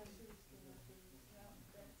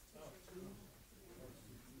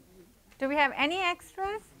 Do we have any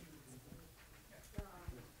extras?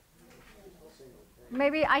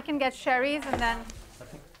 Maybe I can get Sherry's and then.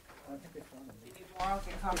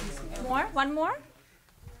 More? One more?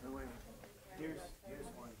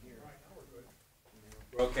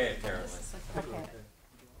 We're okay, apparently. Okay.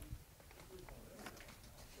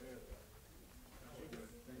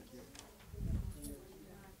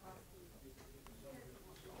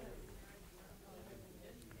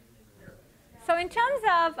 So in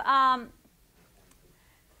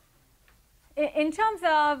terms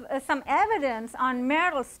of some evidence on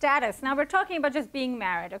marital status, now we're talking about just being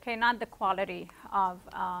married, okay, not the quality of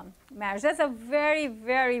marriage. There's a very,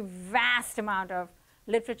 very vast amount of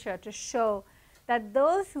literature to show that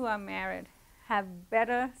those who are married have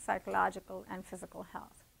better psychological and physical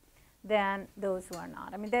health than those who are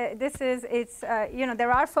not. I mean,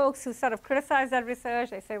 there are folks who sort of criticize that research.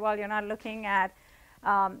 They say, well, you're not looking at,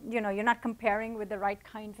 you're not comparing with the right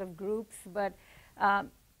kinds of groups, but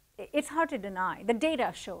it's hard to deny. The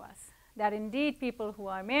data show us that indeed people who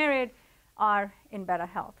are married are in better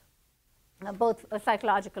health, both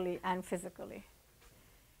psychologically and physically.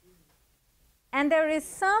 And there is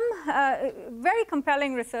some very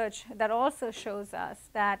compelling research that also shows us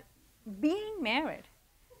that being married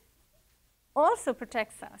also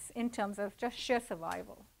protects us in terms of just sheer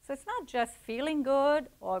survival. So it's not just feeling good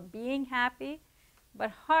or being happy, but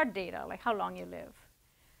hard data, like how long you live.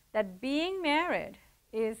 That being married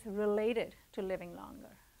is related to living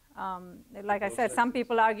longer. Like I said, some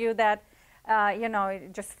people argue that,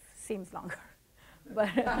 it just seems longer. But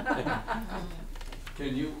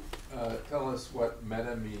can you tell us what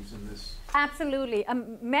meta means in this? Absolutely.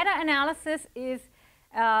 Meta-analysis is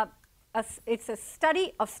it's a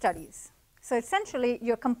study of studies. So essentially,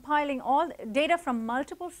 you're compiling all data from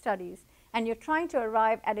multiple studies, and you're trying to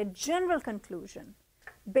arrive at a general conclusion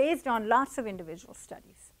based on lots of individual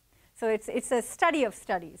studies. So it's a study of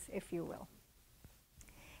studies, if you will.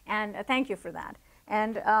 And thank you for that.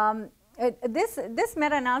 And this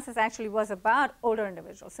meta-analysis actually was about older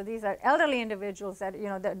individuals. So these are elderly individuals that,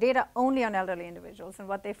 the data only on elderly individuals. And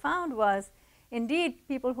what they found was, indeed,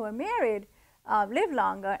 people who are married live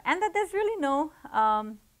longer, and that there's really no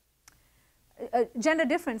gender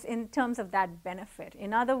difference in terms of that benefit.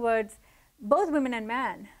 In other words, both women and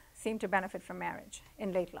men seem to benefit from marriage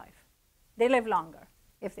in late life. They live longer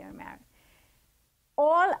if they're married.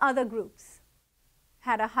 All other groups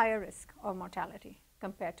had a higher risk of mortality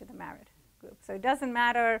compared to the married group. So it doesn't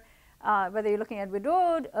matter whether you're looking at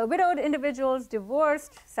widowed individuals,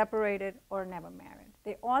 divorced, separated, or never married.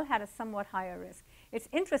 They all had a somewhat higher risk. It's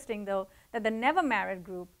interesting, though, that the never married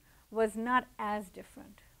group was not as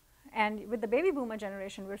different. And with the baby boomer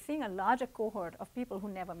generation, we're seeing a larger cohort of people who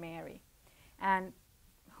never marry and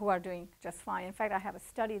who are doing just fine. In fact, I have a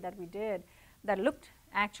study that we did that looked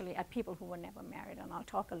actually at people who were never married, and I'll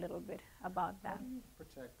talk a little bit about that. How do you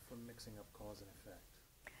protect from mixing up cause and effect?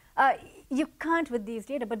 You can't with these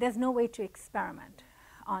data, but there's no way to experiment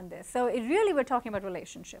on this. So we're talking about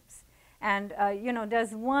relationships. And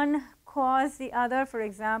does one cause the other? For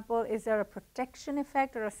example, is there a protection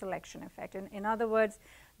effect or a selection effect? In other words,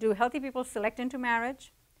 do healthy people select into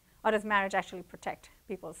marriage, or does marriage actually protect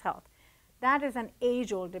people's health? That is an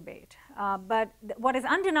age-old debate. But what is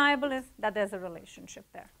undeniable is that there's a relationship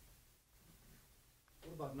there.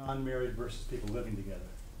 What about non-married versus people living together?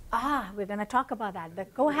 We're going to talk about that, the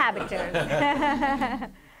cohabitants.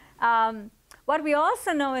 What we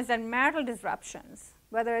also know is that marital disruptions,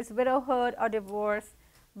 whether it's widowhood or divorce,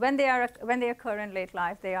 when they occur in late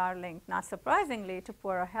life, they are linked, not surprisingly, to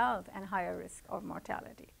poorer health and higher risk of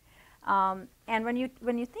mortality. And when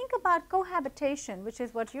you think about cohabitation, which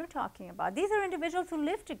is what you're talking about, these are individuals who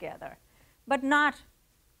live together, but not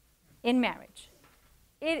in marriage.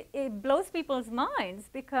 It blows people's minds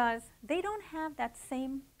because they don't have that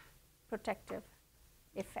same protective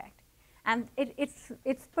effect. And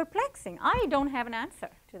it's perplexing. I don't have an answer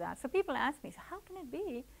to that. So people ask me, so how can it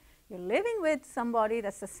be you're living with somebody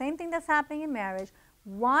that's the same thing that's happening in marriage?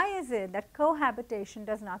 Why is it that cohabitation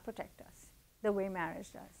does not protect us the way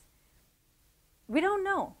marriage does? We don't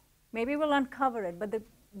know. Maybe we'll uncover it. But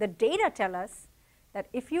the data tell us that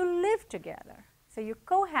if you live together, so you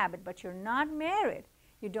cohabit but you're not married,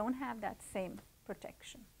 you don't have that same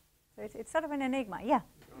protection. So it's sort of an enigma. Yeah?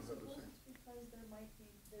 Because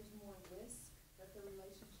there's more risk that the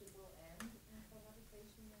relationship will end in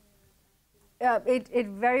cohabitation than It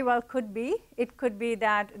very well could be. It could be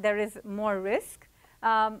that there is more risk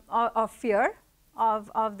or fear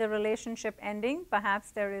of the relationship ending.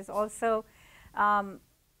 Perhaps there is also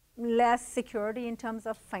less security in terms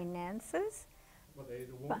of finances. Well, they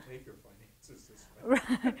won't take your finances this way.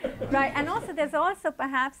 Right, and also there's also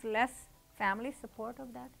perhaps less family support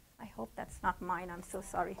of that. I hope that's not mine. I'm so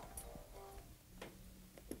sorry.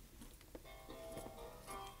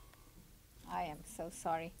 I am so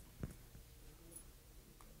sorry.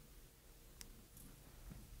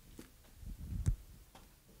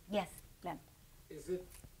 Yes, Glenn. Is it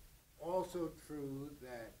also true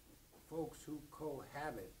that folks who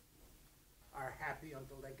cohabit are happy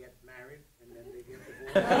until they get married and then they get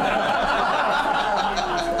divorced?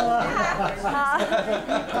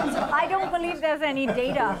 I don't believe there's any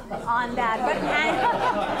data on that. But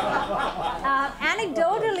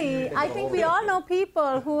anecdotally, I think we all know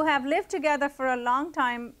people who have lived together for a long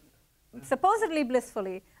time, supposedly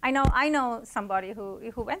blissfully. I know somebody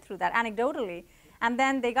who went through that anecdotally, and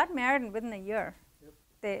then they got married, and within a year,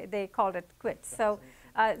 they called it quits. So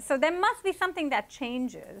there must be something that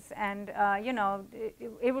changes, and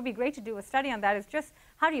it would be great to do a study on that. It's just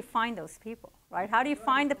how do you find those people, right? How do you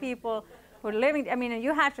find the people who are living? I mean,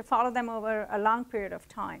 you have to follow them over a long period of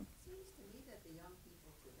time. It seems to me that the young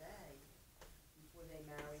people today, before they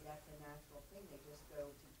marry, that's a natural thing. They just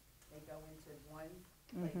go into one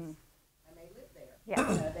place and they live there.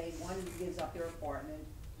 Yeah. They, one gives up their apartment,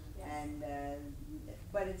 and,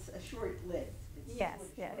 but it's a short-lived. Yes,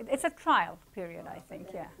 yeah. It's a trial period, I think,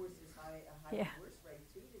 yeah. Of course, there's a high Yeah. divorce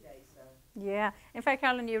rate too today, so. Yeah. In fact,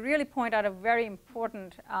 Carolyn, you really point out a very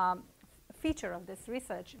important feature of this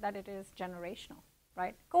research, that it is generational,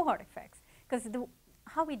 right? Cohort effects. Because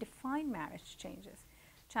how we define marriage changes.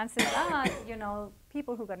 Chances are, you know,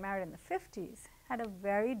 people who got married in the 50s had a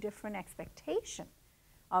very different expectation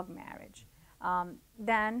of marriage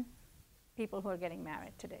than people who are getting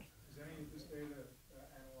married today. Does any of this data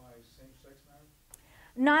analyze same-sex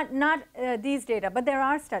marriage? Not these data, but there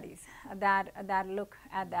are studies that look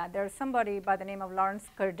at that. There's somebody by the name of Lawrence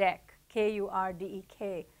Kurdek,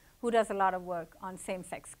 Kurdek, who does a lot of work on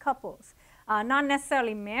same-sex couples. Not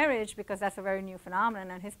necessarily marriage, because that's a very new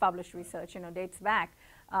phenomenon, and his published research, you know, dates back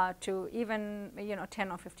to even, you know,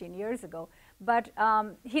 10 or 15 years ago. But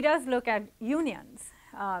he does look at unions,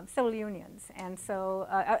 civil unions, and so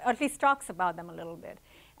at least talks about them a little bit.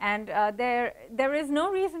 And there is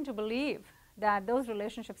no reason to believe that those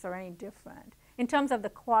relationships are any different in terms of the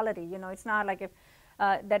quality. You know, it's not like if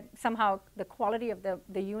that somehow the quality of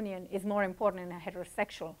the union is more important in a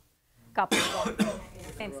heterosexual couple than in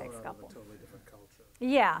a same-sex couple. Totally different culture.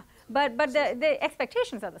 Yeah, but the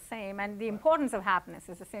expectations are the same, and the importance of happiness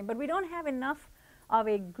is the same. But we don't have enough of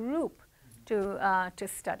a group to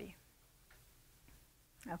study.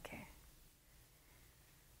 Okay.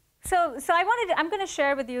 So I'm going to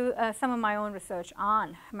share with you some of my own research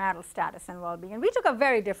on marital status and well-being. And we took a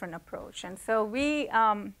very different approach. And so we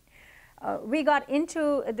got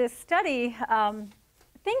into this study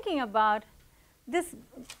thinking about this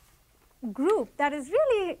group that is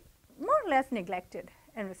really more or less neglected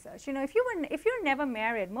in research. You know, if you're never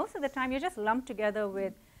married, most of the time you're just lumped together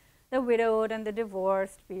with the widowed and the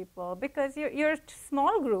divorced people, because you're a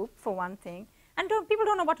small group, for one thing, and people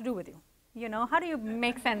don't know what to do with you. You know, how do you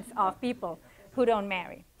make sense of people who don't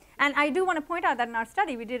marry? And I do want to point out that in our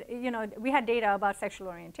study we did, you know, we had data about sexual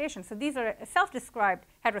orientation. So these are self-described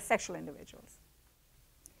heterosexual individuals.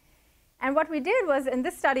 And what we did was, and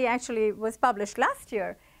this study actually was published last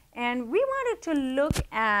year, and we wanted to look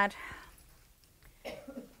at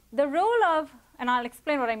the role of, and I'll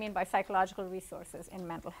explain what I mean by psychological resources in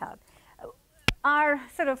mental health. Our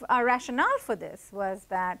rationale for this was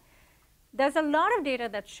that there's a lot of data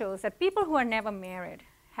that shows that people who are never married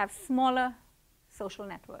have smaller social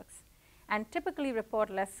networks and typically report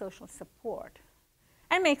less social support.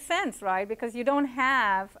 And it makes sense, right? Because you don't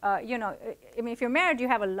have, you know, I mean, if you're married, you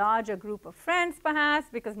have a larger group of friends, perhaps,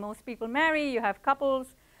 because most people marry. You have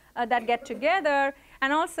couples that get together.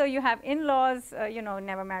 And also, you have in-laws. You know,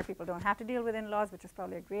 never married people don't have to deal with in-laws, which is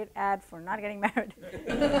probably a great ad for not getting married.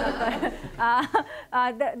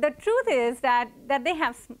 The truth is that they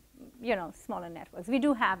have, you know, smaller networks. We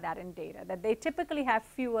do have that in data, that they typically have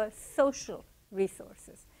fewer social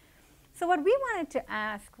resources. So what we wanted to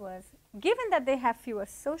ask was, given that they have fewer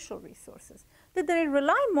social resources, do they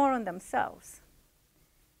rely more on themselves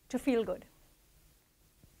to feel good,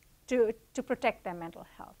 to protect their mental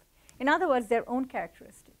health? In other words, their own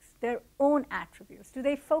characteristics, their own attributes. Do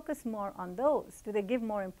they focus more on those? Do they give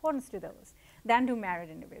more importance to those than do married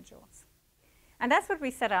individuals? And that's what we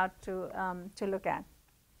set out to look at.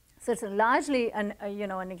 So it's largely you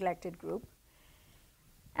know, a neglected group.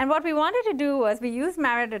 And what we wanted to do was we used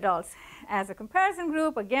married adults as a comparison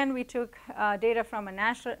group. Again, we took data from a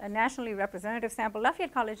nationally representative sample.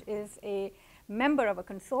 Lafayette College is a member of a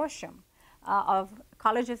consortium of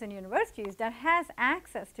colleges and universities that has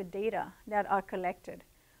access to data that are collected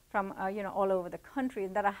from you know, all over the country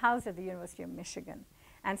that are housed at the University of Michigan.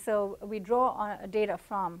 And so we draw on data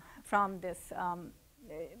from this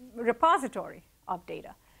repository of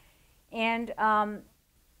data. And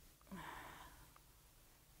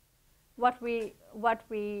what we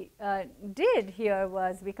did here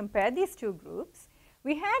was we compared these two groups.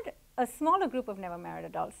 We had a smaller group of never married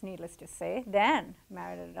adults, needless to say, than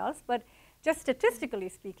married adults, but just statistically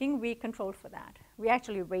speaking, we controlled for that. We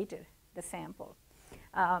actually weighted the sample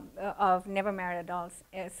of never married adults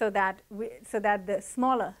so that the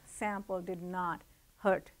smaller sample did not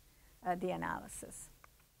hurt the analysis.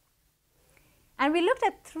 And we looked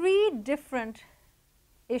at 3 different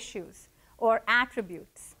issues or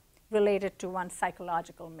attributes related to one's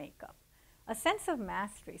psychological makeup. A sense of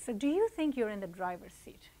mastery. So do you think you're in the driver's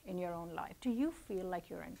seat in your own life? Do you feel like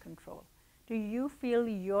you're in control? Do you feel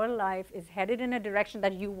your life is headed in a direction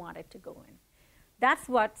that you want it to go in? That's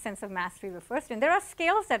what sense of mastery refers to. And there are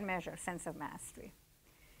scales that measure sense of mastery.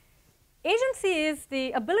 Agency is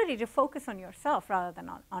the ability to focus on yourself rather than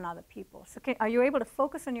on other people. So are you able to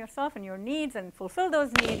focus on yourself and your needs and fulfill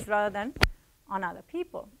those needs rather than on other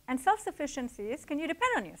people. And self-sufficiency is, can you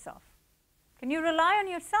depend on yourself? Can you rely on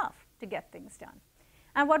yourself to get things done?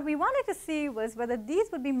 And what we wanted to see was whether these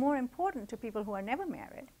would be more important to people who are never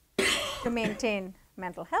married to maintain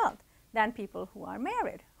mental health than people who are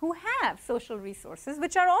married, who have social resources,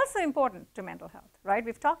 which are also important to mental health, right?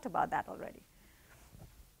 We've talked about that already.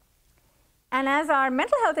 And as our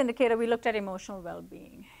mental health indicator, we looked at emotional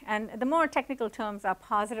well-being. And the more technical terms are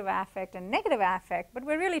positive affect and negative affect, but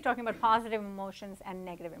we're really talking about positive emotions and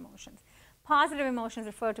negative emotions. Positive emotions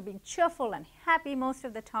refer to being cheerful and happy most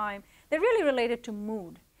of the time. They're really related to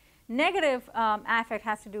mood. Negative affect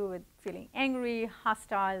has to do with feeling angry,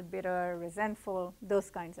 hostile, bitter, resentful, those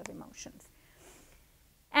kinds of emotions.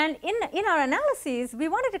 And in our analyses, we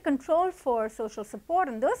wanted to control for social support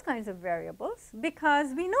and those kinds of variables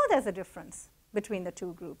because we know there's a difference between the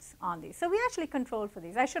two groups on these. So we actually controlled for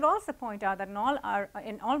these. I should also point out that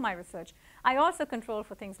in all my research, I also controlled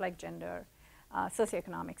for things like gender,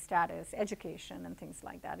 socioeconomic status, education, and things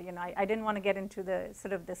like that. You know, I didn't want to get into the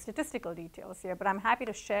sort of the statistical details here, but I'm happy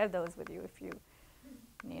to share those with you if you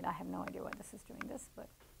need. I have no idea why this is doing this, but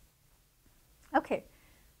okay.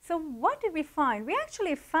 So what did we find? We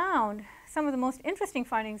actually found some of the most interesting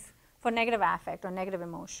findings for negative affect or negative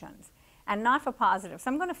emotions, and not for positive. So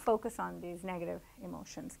I'm going to focus on these negative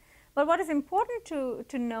emotions. But what is important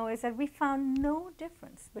to know is that we found no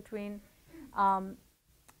difference between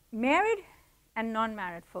married and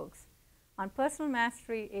non-married folks on personal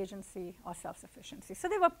mastery, agency, or self-sufficiency. So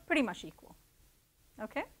they were pretty much equal.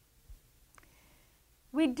 Okay?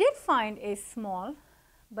 We did find a small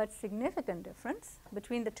but significant difference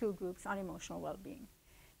between the two groups on emotional well-being.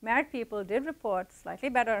 Married people did report slightly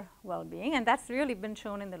better well-being, and that's really been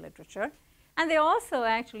shown in the literature. And they also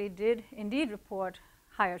actually did indeed report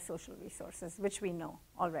higher social resources, which we know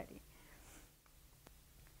already.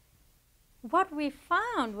 What we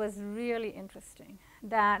found was really interesting,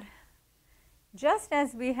 that just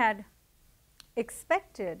as we had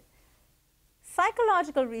expected,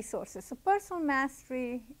 psychological resources, so personal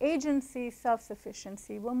mastery, agency,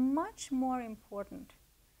 self-sufficiency, were much more important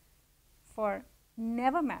for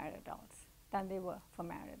never married adults than they were for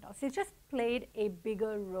married adults. It just played a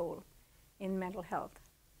bigger role in mental health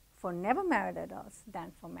for never married adults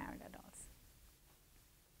than for married adults.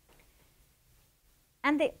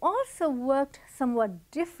 And they also worked somewhat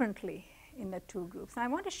differently in the two groups. And I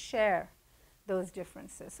want to share those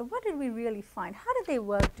differences. So what did we really find? How did they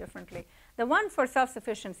work differently? The one for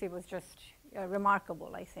self-sufficiency was just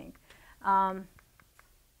remarkable, I think.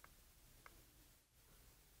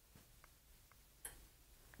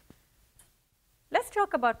 Let's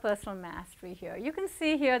talk about personal mastery here. You can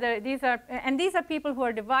see here that these are people who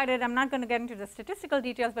are divided. I'm not going to get into the statistical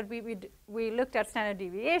details, but we looked at standard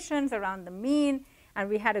deviations around the mean, and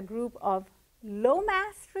we had a group of low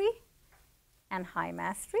mastery and high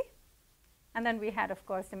mastery. And then we had, of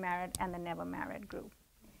course, the married and the never married group.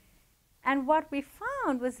 And what we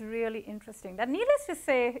found was really interesting, that needless to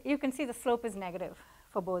say, you can see the slope is negative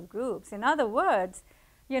for both groups. In other words,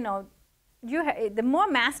 you know, the more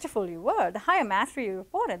masterful you were, the higher mastery you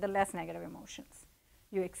reported, the less negative emotions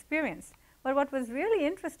you experienced. But what was really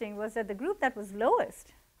interesting was that the group that was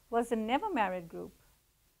lowest was the never married group,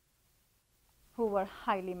 who were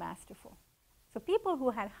highly masterful. So people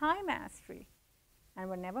who had high mastery and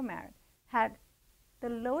were never married had the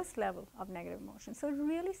lowest level of negative emotion. So it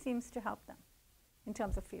really seems to help them in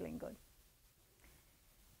terms of feeling good.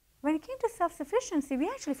 When it came to self-sufficiency, we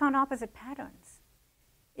actually found opposite patterns.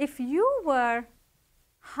 If you were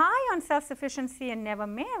high on self-sufficiency and never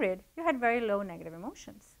married, you had very low negative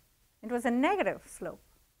emotions. It was a negative slope.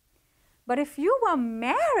 But if you were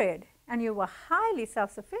married and you were highly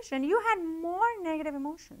self-sufficient, you had more negative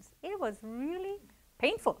emotions. It was really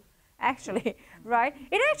painful, actually, right?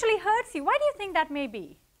 It actually hurts you. Why do you think that may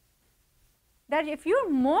be? That if you're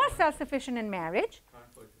more self-sufficient in marriage,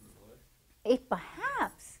 it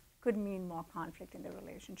perhaps could mean more conflict in the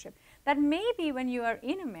relationship. That maybe when you are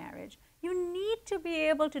in a marriage, you need to be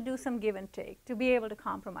able to do some give and take, to be able to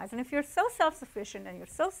compromise. And if you're so self-sufficient and you're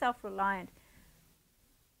so self-reliant,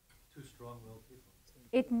 too strong-willed people,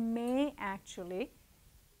 it may actually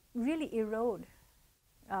really erode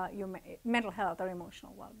your mental health or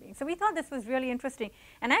emotional well-being. So we thought this was really interesting.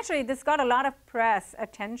 And actually, this got a lot of press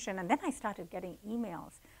attention. And then I started getting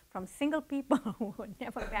emails from single people who were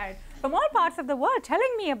never married from all parts of the world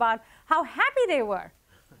telling me about how happy they were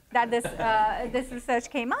that this research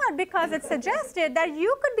came out, because it suggested that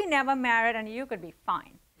you could be never married and you could be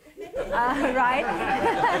fine. Right?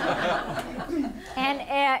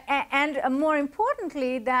 and more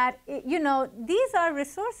importantly, that, you know, these are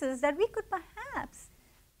resources that we could perhaps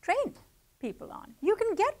train people on. You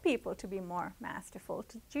can get people to be more masterful,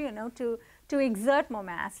 to exert more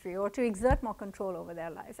mastery or to exert more control over their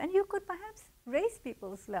lives. And you could perhaps raise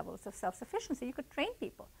people's levels of self-sufficiency. You could train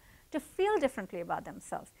people to feel differently about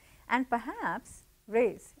themselves and perhaps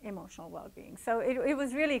raise emotional well-being. So it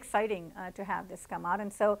was really exciting to have this come out.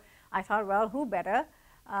 And so I thought, well, who better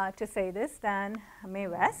to say this than Mae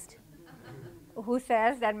West, who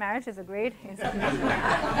says that marriage is a great institution.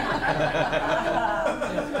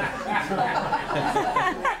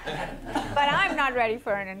 But I'm not ready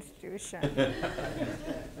for an institution.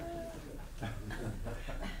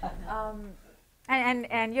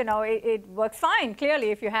 And you know, it works fine,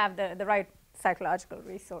 clearly, if you have the right psychological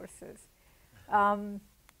resources. So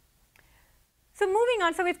moving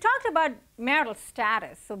on, so we've talked about marital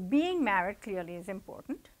status. So being married clearly is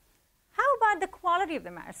important. How about the quality of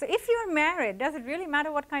the marriage? So if you're married, does it really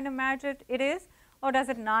matter what kind of marriage it is, or does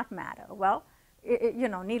it not matter? Well, you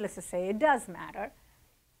know, needless to say, it does matter.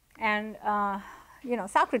 And you know,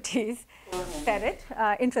 Socrates said it,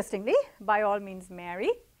 interestingly, by all means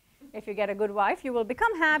marry. If you get a good wife, you will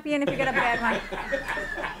become happy, and if you get a bad one.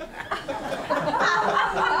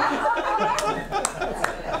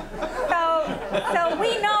 So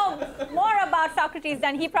we know more about Socrates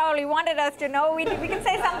than he probably wanted us to know. We can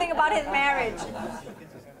say something about his marriage.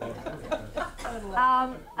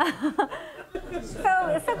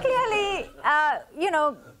 So clearly, you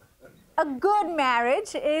know, a good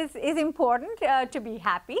marriage is important to be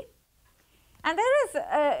happy. And there is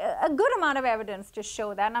a good amount of evidence to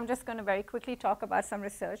show that. And I'm just going to very quickly talk about some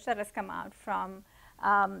research that has come out from,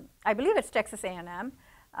 I believe it's Texas A&M,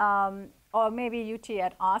 or maybe UT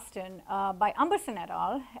at Austin, by Umberson et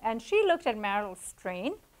al. And she looked at marital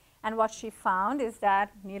strain. And what she found is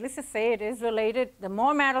that, needless to say, it is related. The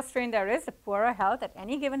more marital strain there is, the poorer health at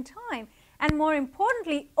any given time. And more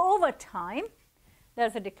importantly, over time,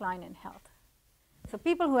 there's a decline in health. So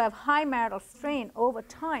people who have high marital strain over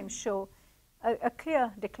time show a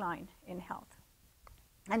clear decline in health.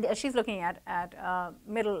 And she's looking at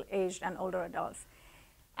middle-aged and older adults.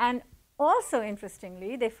 And also,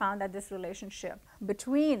 interestingly, they found that this relationship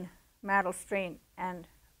between marital strain and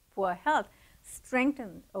poor health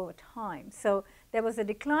strengthened over time. So there was a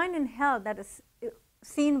decline in health that is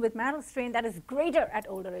seen with marital strain that is greater at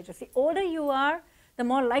older ages. The older you are, the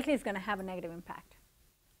more likely it's going to have a negative impact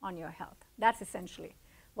on your health. That's essentially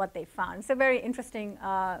what they found. It's a very interesting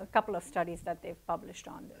couple of studies that they've published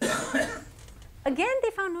on this. Again, they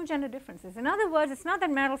found no gender differences. In other words, it's not that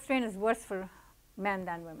marital strain is worse for men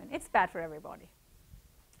than women. It's bad for everybody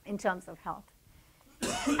in terms of health.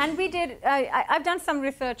 And we did, I've done some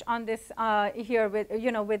research on this here with,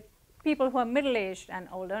 you know, with people who are middle-aged and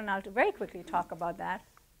older, and I'll very quickly talk about that.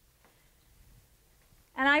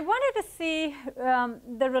 And I wanted to see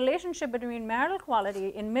the relationship between marital quality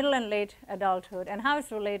in middle and late adulthood and how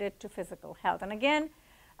it's related to physical health. And again,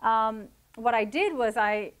 what I did was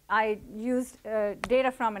I used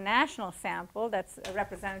data from a national sample that's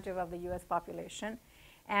representative of the US population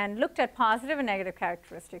and looked at positive and negative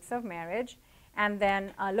characteristics of marriage, and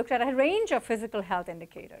then looked at a range of physical health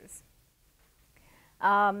indicators.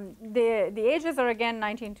 The ages are again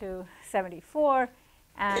 19 to 74.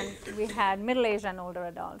 And we had middle-aged and older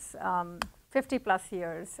adults, 50 plus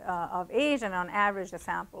years of age, and on average the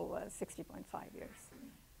sample was 60.5 years.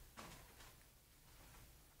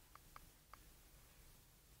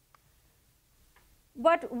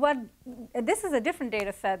 This is a different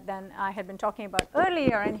data set than I had been talking about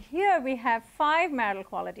earlier, and here we have 5 marital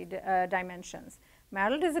quality dimensions: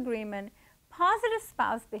 marital disagreement, positive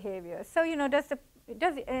spouse behavior. So, you know,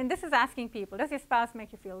 and this is asking people, does your spouse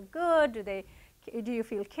make you feel good? Do you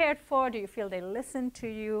feel cared for? Do you feel they listen to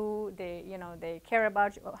you? They care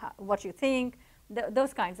about what you think?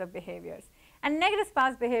 Those kinds of behaviors. And negative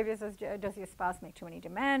spouse behaviors is, does your spouse make too many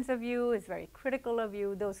demands of you? Is very critical of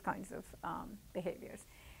you? Those kinds of behaviors.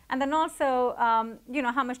 And then also, you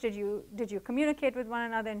know, how much did you communicate with one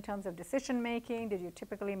another in terms of decision making? Did you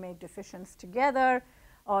typically make decisions together,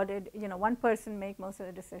 or did, you know, one person make most of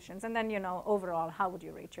the decisions? And then, you know, overall, how would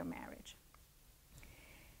you rate your marriage?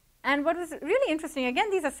 And what was really interesting,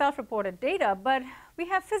 again, these are self-reported data, but we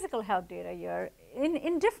have physical health data here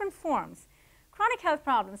in different forms. Chronic health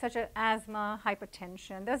problems such as asthma,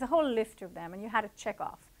 hypertension, there's a whole list of them, and you had to check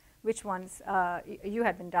off which ones you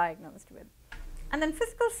had been diagnosed with. And then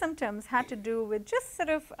physical symptoms had to do with just sort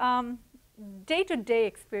of day-to-day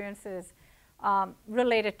experiences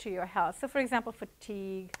related to your health. So for example,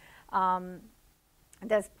 fatigue,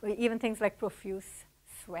 there's even things like profuse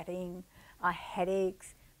sweating,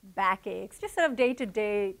 headaches, backaches, just sort of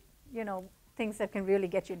day-to-day, you know, things that can really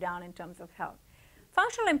get you down in terms of health.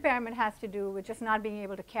 Functional impairment has to do with just not being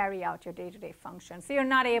able to carry out your day-to-day functions. So you're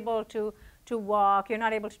not able to walk, you're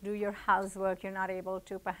not able to do your housework, you're not able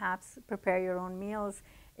to perhaps prepare your own meals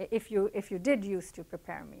if you did used to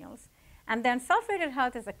prepare meals. And then self-rated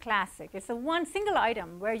health is a classic. It's a one single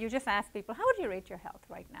item where you just ask people, how would you rate your health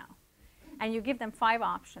right now? And you give them 5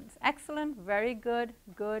 options: excellent, very good,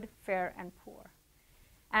 good, fair, and poor.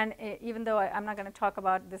 And even though I'm not going to talk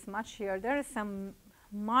about this much here, there is some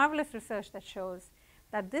marvelous research that shows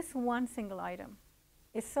that this one single item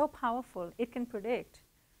is so powerful, it can predict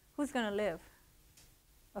who's going to live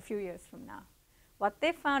a few years from now. What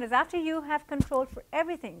they found is after you have control for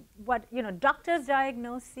everything, what doctors'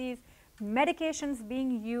 diagnoses, medications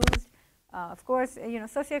being used, of course,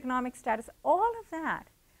 socioeconomic status, all of that,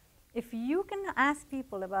 if you can ask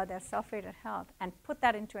people about their self-rated health and put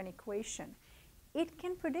that into an equation, it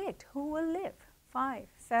can predict who will live 5,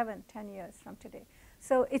 7, 10 years from today.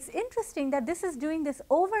 So it's interesting that this is doing this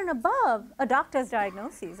over and above a doctor's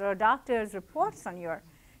diagnosis or a doctor's reports on your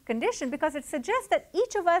condition, because it suggests that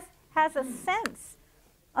each of us has a sense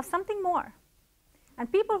of something more. And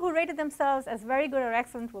people who rated themselves as very good or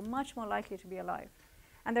excellent were much more likely to be alive.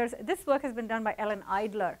 And this work has been done by Ellen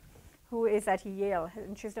Eidler, who is at Yale,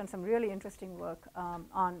 and she's done some really interesting work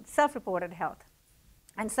on self-reported health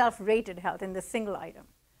and self-rated health in this single item.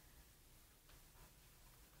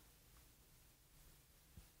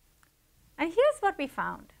 And here's what we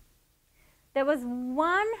found. There was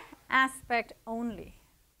one aspect only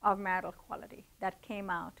of marital quality that came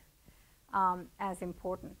out as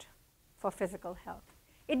important for physical health.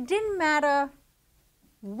 It didn't matter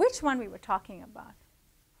which one we were talking about.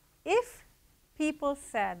 If people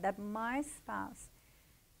said that my spouse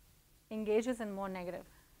engages in more negative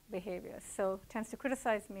behaviors, so tends to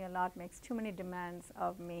criticize me a lot, makes too many demands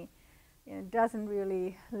of me, doesn't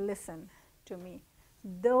really listen to me,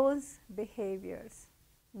 those behaviors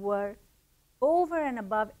were over and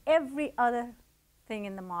above every other thing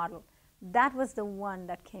in the model. That was the one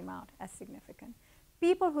that came out as significant.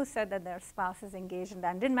 People who said that their spouses engaged in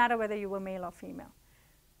that, and didn't matter whether you were male or female,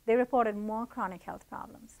 they reported more chronic health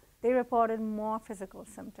problems. They reported more physical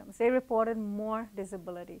symptoms. They reported more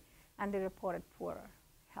disability, and they reported poorer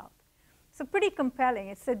health. So pretty compelling.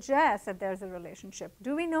 It suggests that there's a relationship.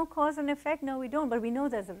 Do we know cause and effect? No, we don't, but we know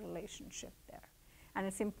there's a relationship there. And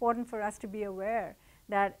it's important for us to be aware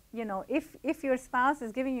that, if your spouse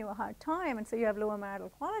is giving you a hard time and so you have lower marital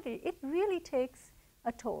quality, it really takes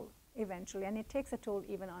a toll eventually, and it takes a toll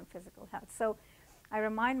even on physical health. So I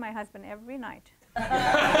remind my husband every night.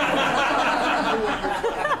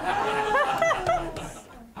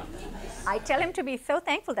 I tell him to be so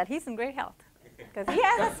thankful that he's in great health, because he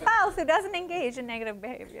has a spouse who doesn't engage in negative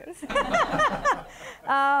behaviors.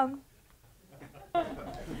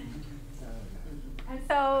 And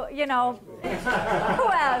so, who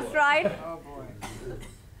else, right? Oh, boy.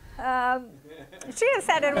 She has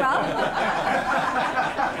said it well.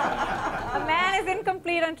 A man is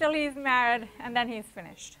incomplete until he's married, and then he's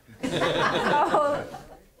finished. So,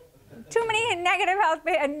 too many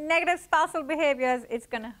negative spousal behaviors, it's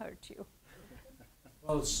going to hurt you.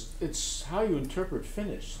 Well, it's how you interpret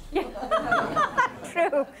finished. Yeah.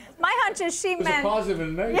 True. My hunch is she There's meant. a positive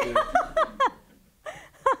and negative.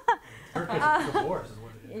 Her case is divorce is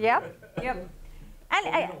what it is. Yep. And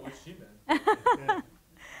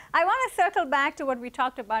I want to circle back to what we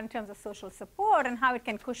talked about in terms of social support and how it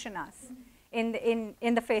can cushion us in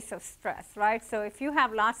the face of stress, right? So if you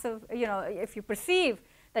have lots of, if you perceive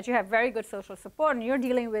that you have very good social support and you're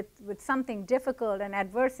dealing with something difficult, an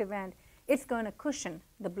adverse event, it's going to cushion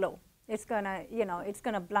the blow. It's going to, it's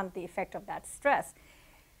going to blunt the effect of that stress.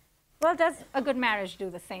 Well, does a good marriage do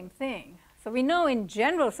the same thing? So we know in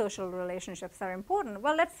general social relationships are important.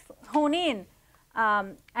 Well, let's hone in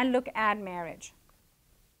and look at marriage.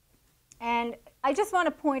 And I just want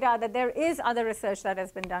to point out that there is other research that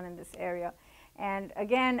has been done in this area. And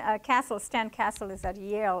again, Stan Castle is at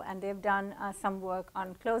Yale, and they've done some work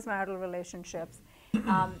on close marital relationships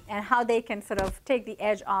and how they can sort of take the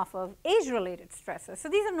edge off of age-related stresses. So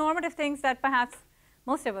these are normative things that perhaps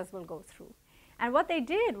most of us will go through. And what they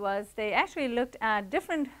did was they actually looked at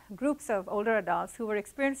different groups of older adults who were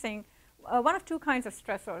experiencing one of two kinds of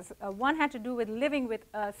stressors. One had to do with living with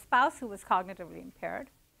a spouse who was cognitively impaired,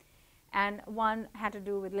 and one had to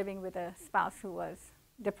do with living with a spouse who was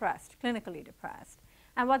depressed, clinically depressed.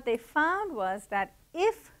 And what they found was that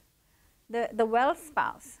if the well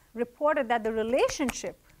spouse reported that the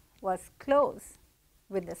relationship was close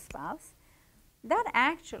with the spouse, that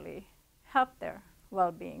actually helped their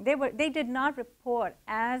well-being. They did not report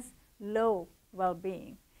as low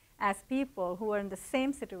well-being as people who were in the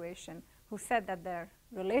same situation who said that their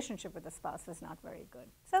relationship with the spouse is not very good.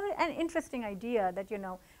 So an interesting idea that, you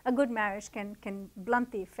know, a good marriage can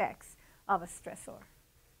blunt the effects of a stressor.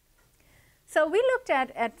 So we looked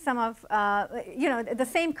at some of, you know, the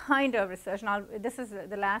same kind of research, and this is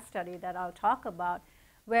the last study that I'll talk about,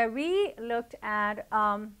 where we looked at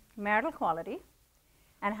marital quality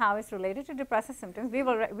and how it's related to depressive symptoms.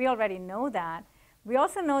 We already know that. We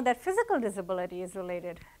also know that physical disability is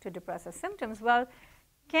related to depressive symptoms. Well,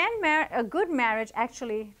 can a good marriage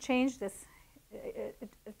actually change this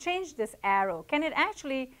arrow? Can it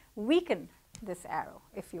actually weaken this arrow,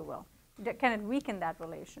 if you will? Can it weaken that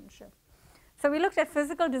relationship? So we looked at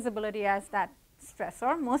physical disability as that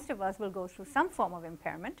stressor. Most of us will go through some form of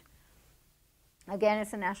impairment. Again,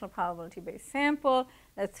 it's a national probability-based sample.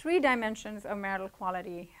 There are 3 dimensions of marital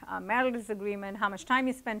quality: marital disagreement, how much time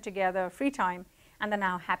you spend together, free time, and then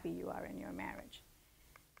how happy you are in your marriage.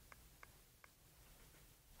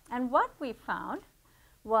 And what we found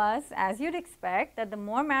was, as you'd expect, that the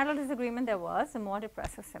more marital disagreement there was, the more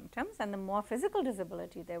depressive symptoms, and the more physical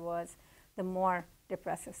disability there was, the more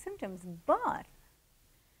depressive symptoms. But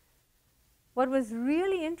what was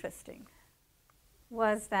really interesting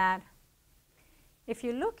was that if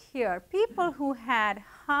you look here, people who had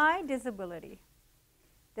high disability,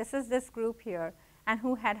 this is this group here, and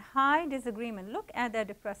who had high disagreement, look at their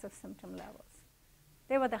depressive symptom levels.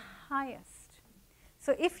 They were the highest.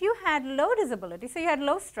 So if you had low disability, so you had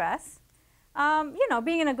low stress, you know,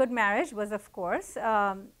 being in a good marriage was, of course,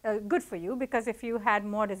 good for you, because if you had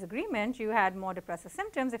more disagreement, you had more depressive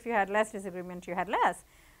symptoms. If you had less disagreement, you had less.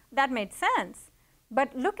 That made sense.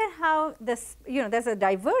 But look at how this, you know, there's a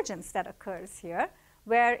divergence that occurs here,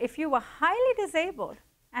 where if you were highly disabled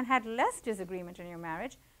and had less disagreement in your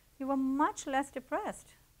marriage, you were much less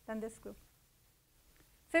depressed than this group.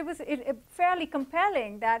 So it was fairly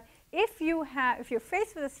compelling that if you're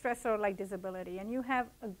faced with a stressor like disability and you have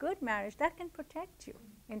a good marriage, that can protect you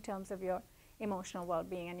in terms of your emotional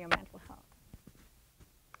well-being and your mental health.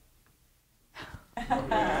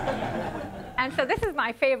 And so this is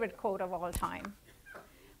my favorite quote of all time,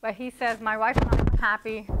 where he says, "My wife and I were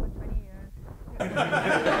happy for 20 years."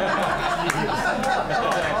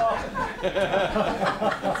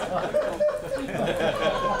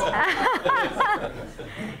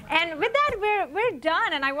 And with that, we're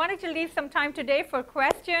done. And I wanted to leave some time today for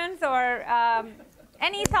questions or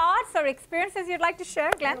any thoughts or experiences you'd like to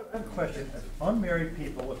share, Glenn? I have a question. Unmarried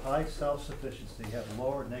people with high self-sufficiency have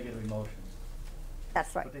lower negative emotions.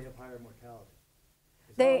 That's right. But they have higher mortality.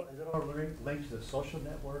 Is it all linked to the social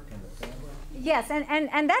network and the family? Yes,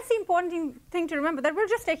 and that's the important thing to remember, that we're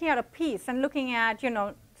just taking out a piece and looking at, you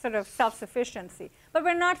know, sort of self-sufficiency. But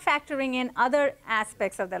we're not factoring in other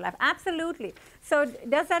aspects of their life. Absolutely. So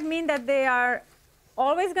does that mean that they are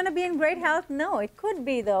always going to be in great health? No. It could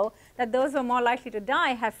be, though, that those who are more likely to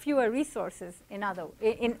die have fewer resources in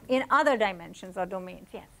other dimensions or domains.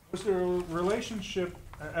 Yes. Was there a relationship,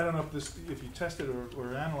 I don't know if you tested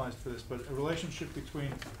or analyzed for this, but a relationship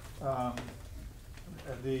between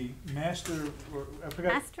the mastery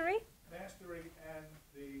and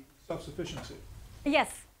the self-sufficiency?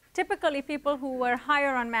 Yes. Typically, people who were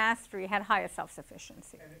higher on mastery had higher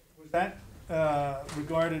self-sufficiency. And was that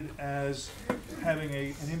regarded as having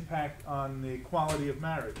an impact on the quality of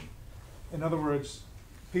marriage? In other words,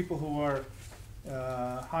 people who are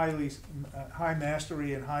high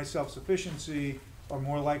mastery and high self-sufficiency are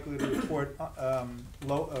more likely to report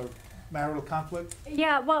low marital conflict?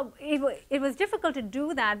 Yeah, well, it was difficult to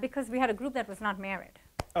do that because we had a group that was not married.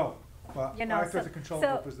 Oh, well, you know, I thought the control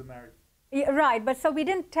group was the married. Yeah, right, but so we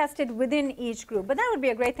didn't test it within each group. But that would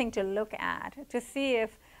be a great thing to look at, to see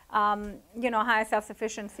if you know, higher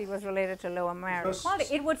self-sufficiency was related to lower marital quality.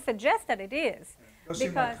 It would suggest that it is. Those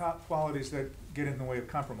seem like qualities that get in the way of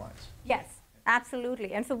compromise. Yes,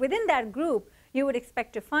 absolutely. And so within that group, you would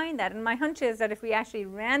expect to find that. And my hunch is that if we actually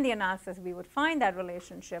ran the analysis, we would find that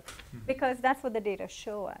relationship, because that's what the data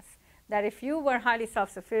show us, that if you were highly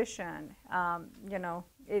self-sufficient, you know,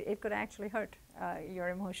 it could actually hurt your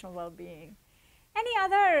emotional well-being. Any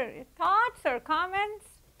other thoughts or comments?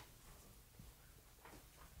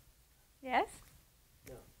 Yes?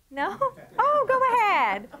 No? No? Oh, go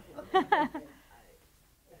ahead.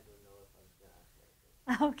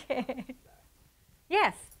 Okay.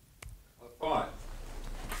 Yes? A thought.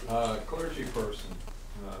 Clergy person,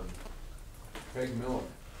 Peg Miller,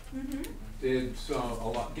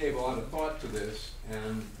 gave a lot of thought to this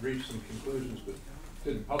and reached some conclusions, but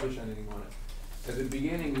didn't publish anything on it. At the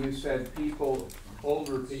beginning, you said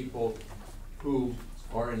older people who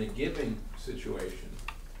are in a giving situation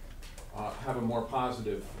have a more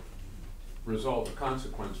positive result, a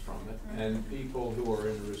consequence from it, and people who are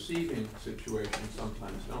in a receiving situation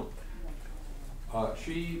sometimes don't.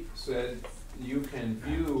 She said you can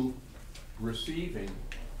view receiving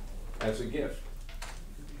as a gift.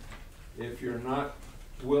 If you're not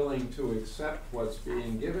willing to accept what's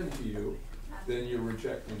being given to you, then you're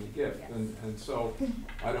rejecting the gift. And so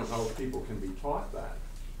I don't know if people can be taught that.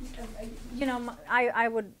 You know, I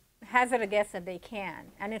would hazard a guess that they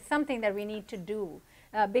can, and it's something that we need to do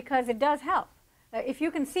because it does help. If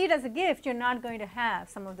you can see it as a gift, you're not going to have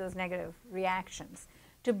some of those negative reactions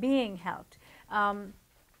to being helped.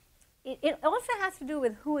 It also has to do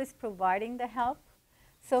with who is providing the help.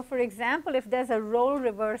 So for example, if there's a role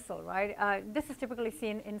reversal, right, this is typically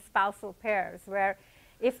seen in spousal pairs, where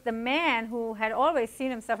if the man who had always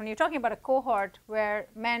seen himself, and you're talking about a cohort where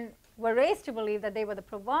men were raised to believe that they were the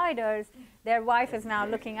providers, their wife is now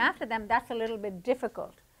looking after them, that's a little bit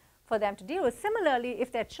difficult for them to deal with. Similarly,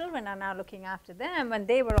 if their children are now looking after them when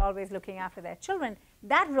they were always looking after their children,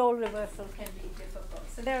 that role reversal can be difficult.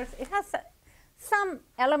 So it has some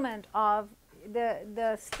element of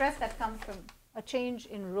the stress that comes from a change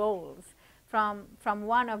in roles, from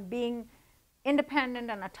one of being independent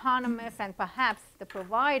and autonomous and perhaps the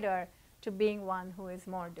provider to being one who is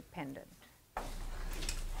more dependent.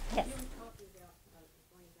 Yes? You were talking about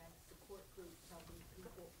going back support groups, helping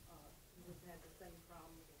people who have had the same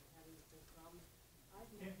problems and having the same problems.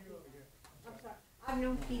 I'm sorry. I've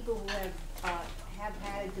known people who have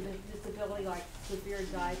had a disability like severe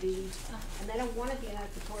diabetes, and they don't want to be in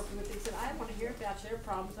that support group. They said, I want to hear about their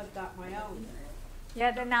problems. I've got my own.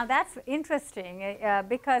 Yeah, now that's interesting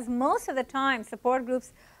because most of the time support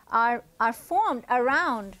groups are formed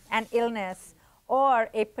around an illness or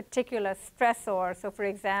a particular stressor. So for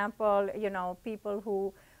example, you know, people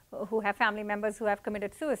who have family members who have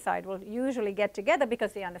committed suicide will usually get together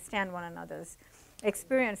because they understand one another's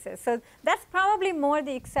experiences. So that's probably more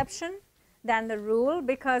the exception than the rule,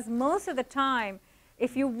 because most of the time,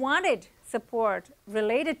 if you wanted support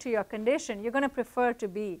related to your condition, you're going to prefer to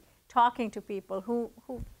be talking to people who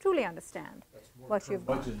truly understand what you've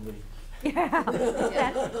got.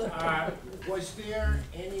 Yeah. Was there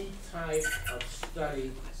any type of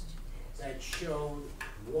study that showed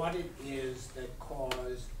what it is that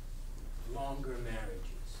caused longer marriages?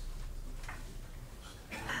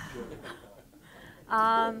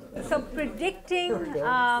 So predicting,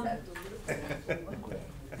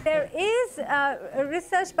 there is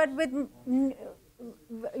research, but with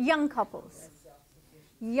young couples.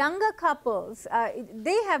 Younger couples,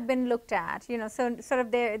 they have been looked at, you know, so sort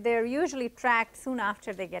of they're usually tracked soon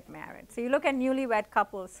after they get married. So you look at newlywed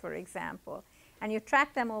couples, for example, and you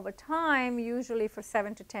track them over time, usually for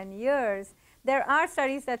 7 to 10 years. There are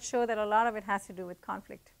studies that show that a lot of it has to do with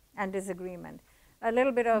conflict and disagreement. A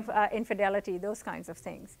little bit of infidelity, those kinds of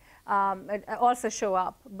things also show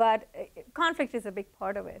up. But conflict is a big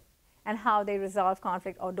part of it, and how they resolve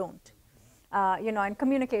conflict or don't. You know, and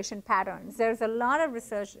communication patterns. There's a lot of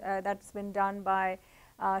research that's been done by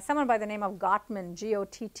someone by the name of Gottman,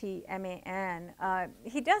 Gottman.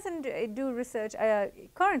 He doesn't do research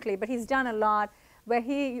currently, but he's done a lot where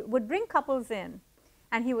he would bring couples in,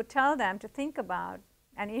 and he would tell them to think about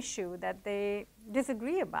an issue that they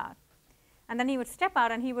disagree about. And then he would step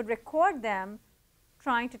out and he would record them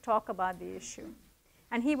trying to talk about the issue.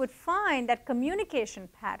 And he would find that communication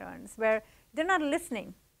patterns where they're not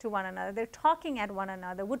listening to one another, they're talking at one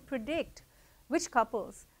another, would predict which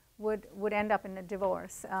couples would end up in a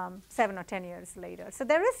divorce 7 or 10 years later. So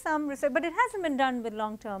there is some research, but it hasn't been done with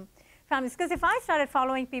long-term families. Because if I started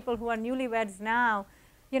following people who are newlyweds now,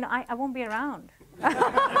 you know, I won't be around.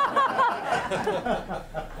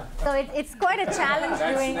 So it's quite a challenge.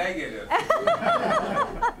 That's doing negative.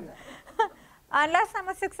 Unless I'm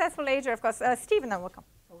a successful ager, of course. Stephen, then we'll come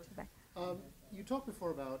over to that. You talked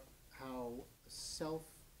before about how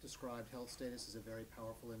self-described health status is a very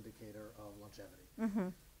powerful indicator of longevity. Mm-hmm.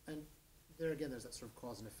 And there again, there's that sort of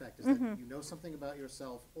cause and effect, is Mm-hmm. that you know something about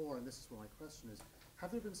yourself, or, and this is what my question is,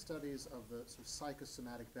 have there been studies of the sort of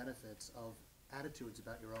psychosomatic benefits of attitudes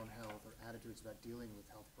about your own health or attitudes about dealing with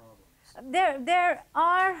health problems? There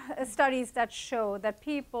are studies that show that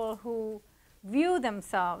people who view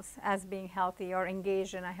themselves as being healthy or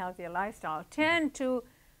engaged in a healthier lifestyle tend to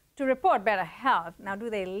report better health. Now, do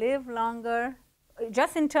they live longer?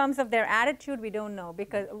 Just in terms of their attitude, we don't know,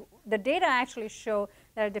 because the data actually show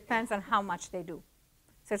that it depends on how much they do.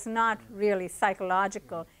 So it's not really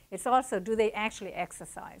psychological. It's also, do they actually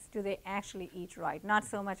exercise? Do they actually eat right? Not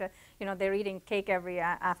so much, you know, they're eating cake every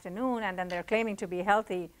afternoon and then they're claiming to be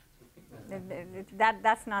healthy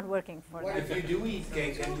That's not working for What them. if you do eat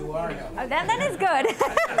cake and you are healthy? Then it's good.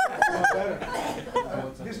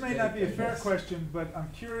 This may not be a fair question, but I'm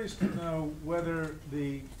curious to know whether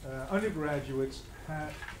the undergraduates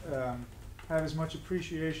have as much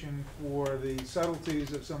appreciation for the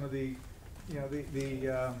subtleties of some of the, you know,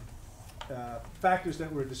 the factors that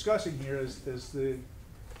we're discussing here as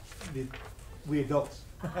we adults.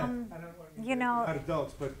 You know, not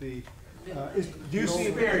adults, but the. Do you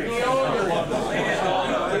see Do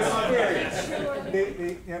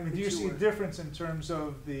you see a difference in terms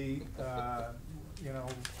of the, you know,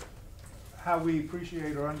 how we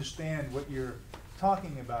appreciate or understand what you're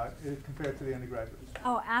talking about compared to the undergraduates?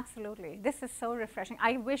 Oh, absolutely. This is so refreshing.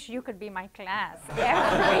 I wish you could be my class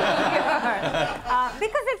every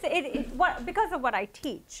year. Because of what I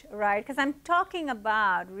teach, right? Because I'm talking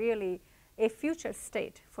about really a future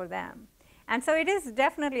state for them. And so it is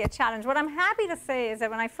definitely a challenge. What I'm happy to say is that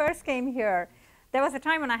when I first came here, there was a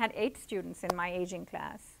time when I had 8 students in my aging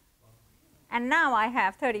class. And now I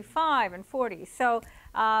have 35 and 40. So,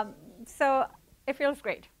 so it feels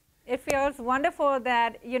great. It feels wonderful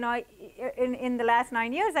that, you know, in the last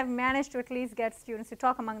 9 years, I've managed to at least get students to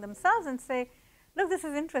talk among themselves and say, look, this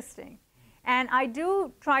is interesting. And I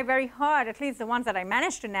do try very hard, at least the ones that I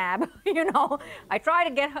managed to nab, you know, I try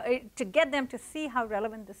to get them to see how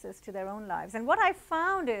relevant this is to their own lives. And what I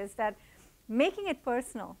found is that making it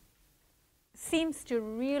personal seems to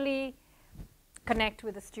really connect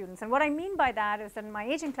with the students. And what I mean by that is that in my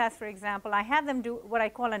aging class, for example, I have them do what I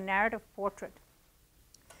call a narrative portrait,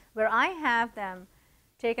 where I have them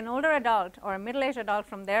take an older adult or a middle-aged adult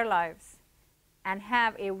from their lives and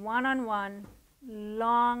have a one-on-one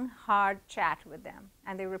long, hard chat with them,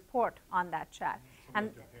 and they report on that chat.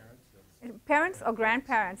 And parents or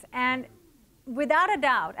grandparents, and without a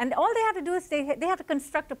doubt, and all they have to do is they have to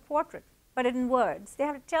construct a portrait, but in words. They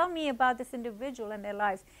have to tell me about this individual and their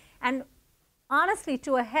lives. And honestly,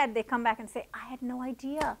 to a head, they come back and say, I had no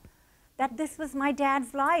idea that this was my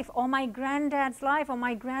dad's life, or my granddad's life, or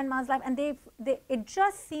my grandma's life. And it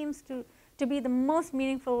just seems to be the most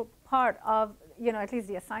meaningful part of, you know, at least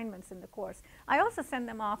the assignments in the course. I also send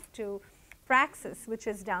them off to Praxis, which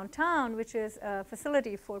is downtown, which is a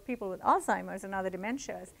facility for people with Alzheimer's and other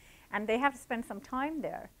dementias. And they have to spend some time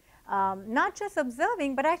there, not just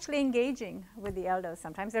observing, but actually engaging with the elders.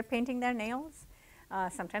 Sometimes they're painting their nails.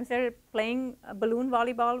 Sometimes they're playing balloon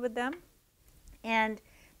volleyball with them. And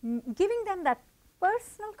giving them that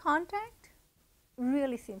personal contact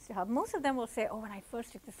really seems to help. Most of them will say, oh, when I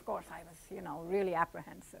first took this course, I was, you know, really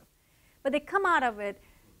apprehensive. But they come out of it,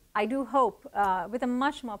 I do hope, with a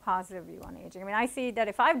much more positive view on aging. I mean, I see that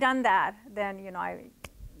if I've done that, then, you know,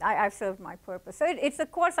 I've served my purpose. So it's a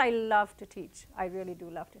course I love to teach. I really do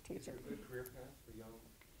love to teach it. Is there a good career path for young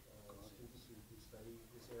students who study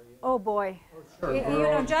this area? Oh, boy. You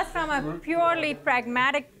know, just from a purely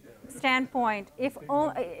pragmatic standpoint,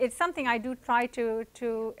 it's something I do try to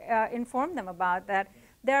inform them about, that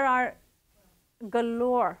there are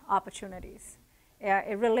galore opportunities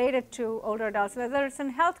related to older adults, whether it's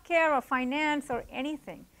in healthcare or finance or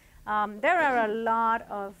anything. There are a lot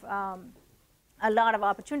of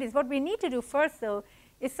opportunities. What we need to do first, though,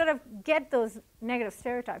 is sort of get those negative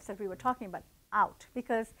stereotypes that we were talking about out,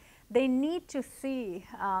 because they need to see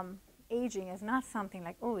aging as not something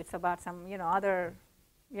like, oh, it's about some, you know, other,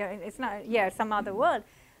 yeah, it's not, yeah, some other world,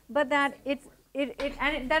 but that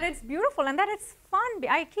that it's beautiful and that it's fun.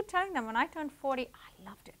 I keep telling them, when I turned 40, I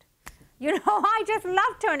loved it. You know, I just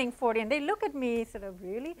love turning 40, and they look at me sort of,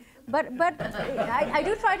 really? But I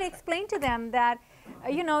do try to explain to them that,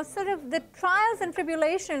 you know, sort of the trials and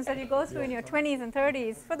tribulations that you go through in your 20s and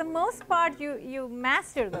 30s, for the most part, you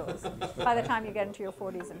master those by the time you get into your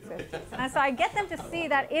 40s and 50s. And so I get them to see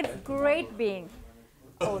that it's great being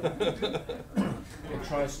older.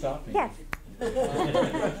 Try stopping. Yes.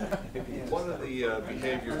 One of the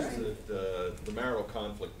behaviors that the marital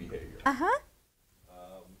conflict behavior.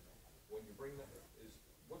 When you bring that,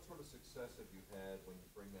 what sort of success have you had when you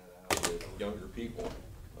bring that out with younger people?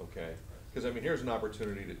 Okay, because I mean, here's an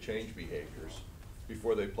opportunity to change behaviors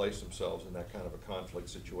before they place themselves in that kind of a conflict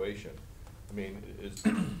situation. I mean,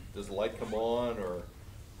 does the light come on, or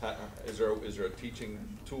is there a teaching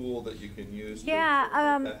tool that you can use to make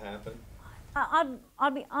that happen?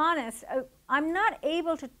 I'll be honest, I'm not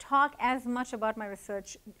able to talk as much about my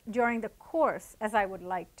research during the course as I would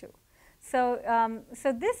like to. So,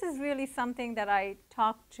 so this is really something that I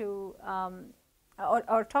talk to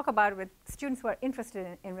or talk about with students who are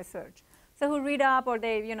interested in research. So who read up, or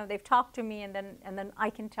they've talked to me, and then I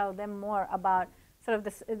can tell them more about sort of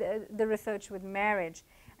the research with marriage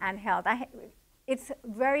and health. it's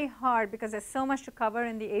very hard because there's so much to cover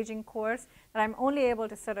in the aging course that I'm only able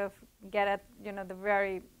to sort of get at, the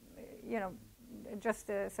very, just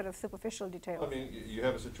the sort of superficial details. I mean, you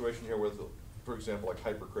have a situation here with, for example, like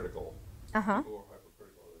hypercritical. Uh-huh. People who are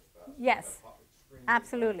hypercritical of their spouse. Yes. Extremely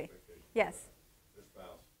Absolutely. expectations Yes. of their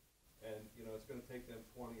spouse. And, it's going to take them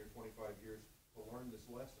 20 or 25 years to learn this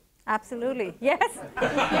lesson. Absolutely. Yes.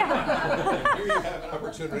 And here you have an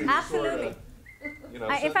opportunity to Absolutely. sort of,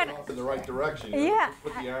 send it off in the right direction. Just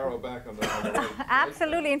put the arrow back on the right.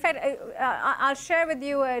 Absolutely. In fact, I'll share with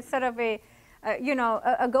you a sort of a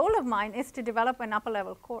goal of mine is to develop an upper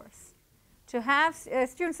level course, to have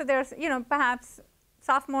students. So there's, perhaps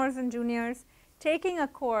sophomores and juniors taking a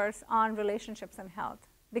course on relationships and health,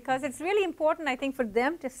 because it's really important, I think, for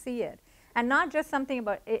them to see it, and not just something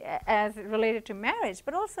about as related to marriage,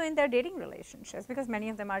 but also in their dating relationships, because many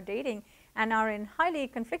of them are dating and are in highly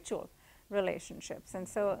conflictual relationships. And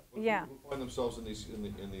so, yeah. People who find themselves in these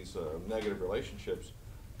negative relationships,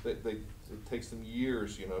 it takes them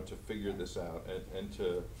years, to figure this out and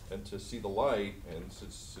to see the light and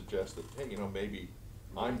suggest that, hey, maybe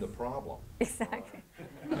I'm the problem. Exactly.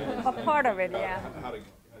 A part of it, yeah. How to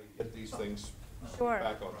get these things Sure.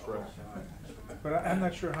 back on track. But I'm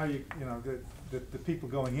not sure how the people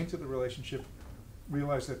going into the relationship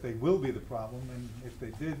realize that they will be the problem, and if they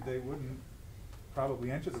did, they wouldn't probably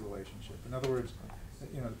enter the relationship. In other words,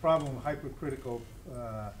 the problem of hypercritical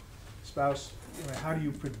spouse, how do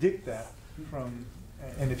you predict that from,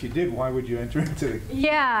 and if you did, why would you enter into it?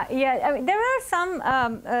 Yeah. I mean, there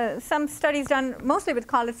are some studies done mostly with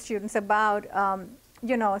college students about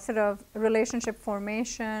sort of relationship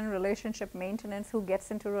formation, relationship maintenance, who gets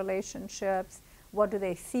into relationships, what do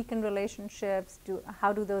they seek in relationships,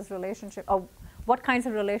 how do those relationships, or what kinds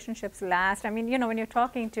of relationships last. I mean, when you're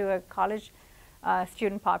talking to a college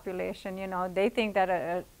student population, they think that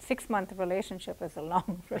a 6-month relationship is a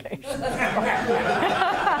long relationship. They're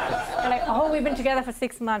like, oh, we've been together for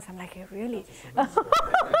 6 months. I'm like, really?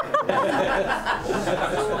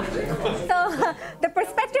 So the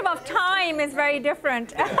perspective of time is very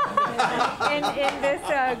different in this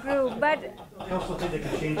group. But I also think they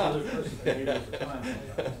can change other person's behavior over time.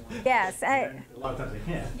 yes, A lot of times they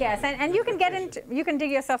can't. yes, and you can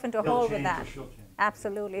dig yourself into a hole with that.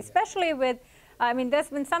 Absolutely, especially with. I mean, there's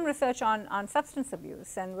been some research on substance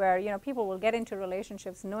abuse, and where people will get into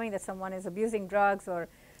relationships knowing that someone is abusing drugs or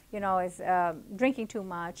is drinking too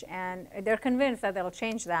much, and they're convinced that they'll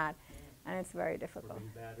change that, and it's very difficult.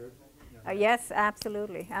 Yes,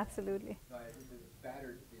 absolutely. No,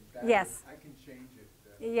 battered, yes. I can change it.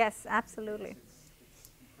 Yes, absolutely. It's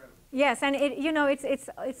incredible. Yes, and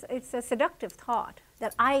it's a seductive thought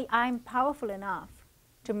that I'm powerful enough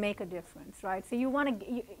to make a difference, right? So you want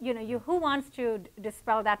to, who wants to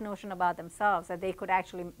dispel that notion about themselves, that they could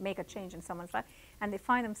actually make a change in someone's life, and they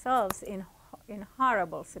find themselves in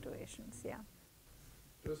horrible situations, yeah.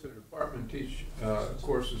 Does the department teach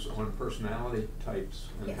courses on personality types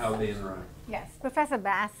and yes. how they interact? Yes, Professor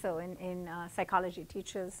Basso in psychology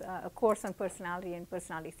teaches a course on personality and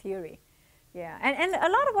personality theory. Yeah, and a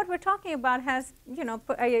lot of what we're talking about has,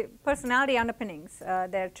 personality underpinnings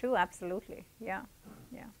there too, absolutely, yeah.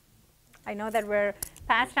 Yeah, I know that we're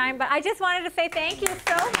past time, but I just wanted to say thank you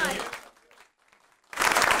so much.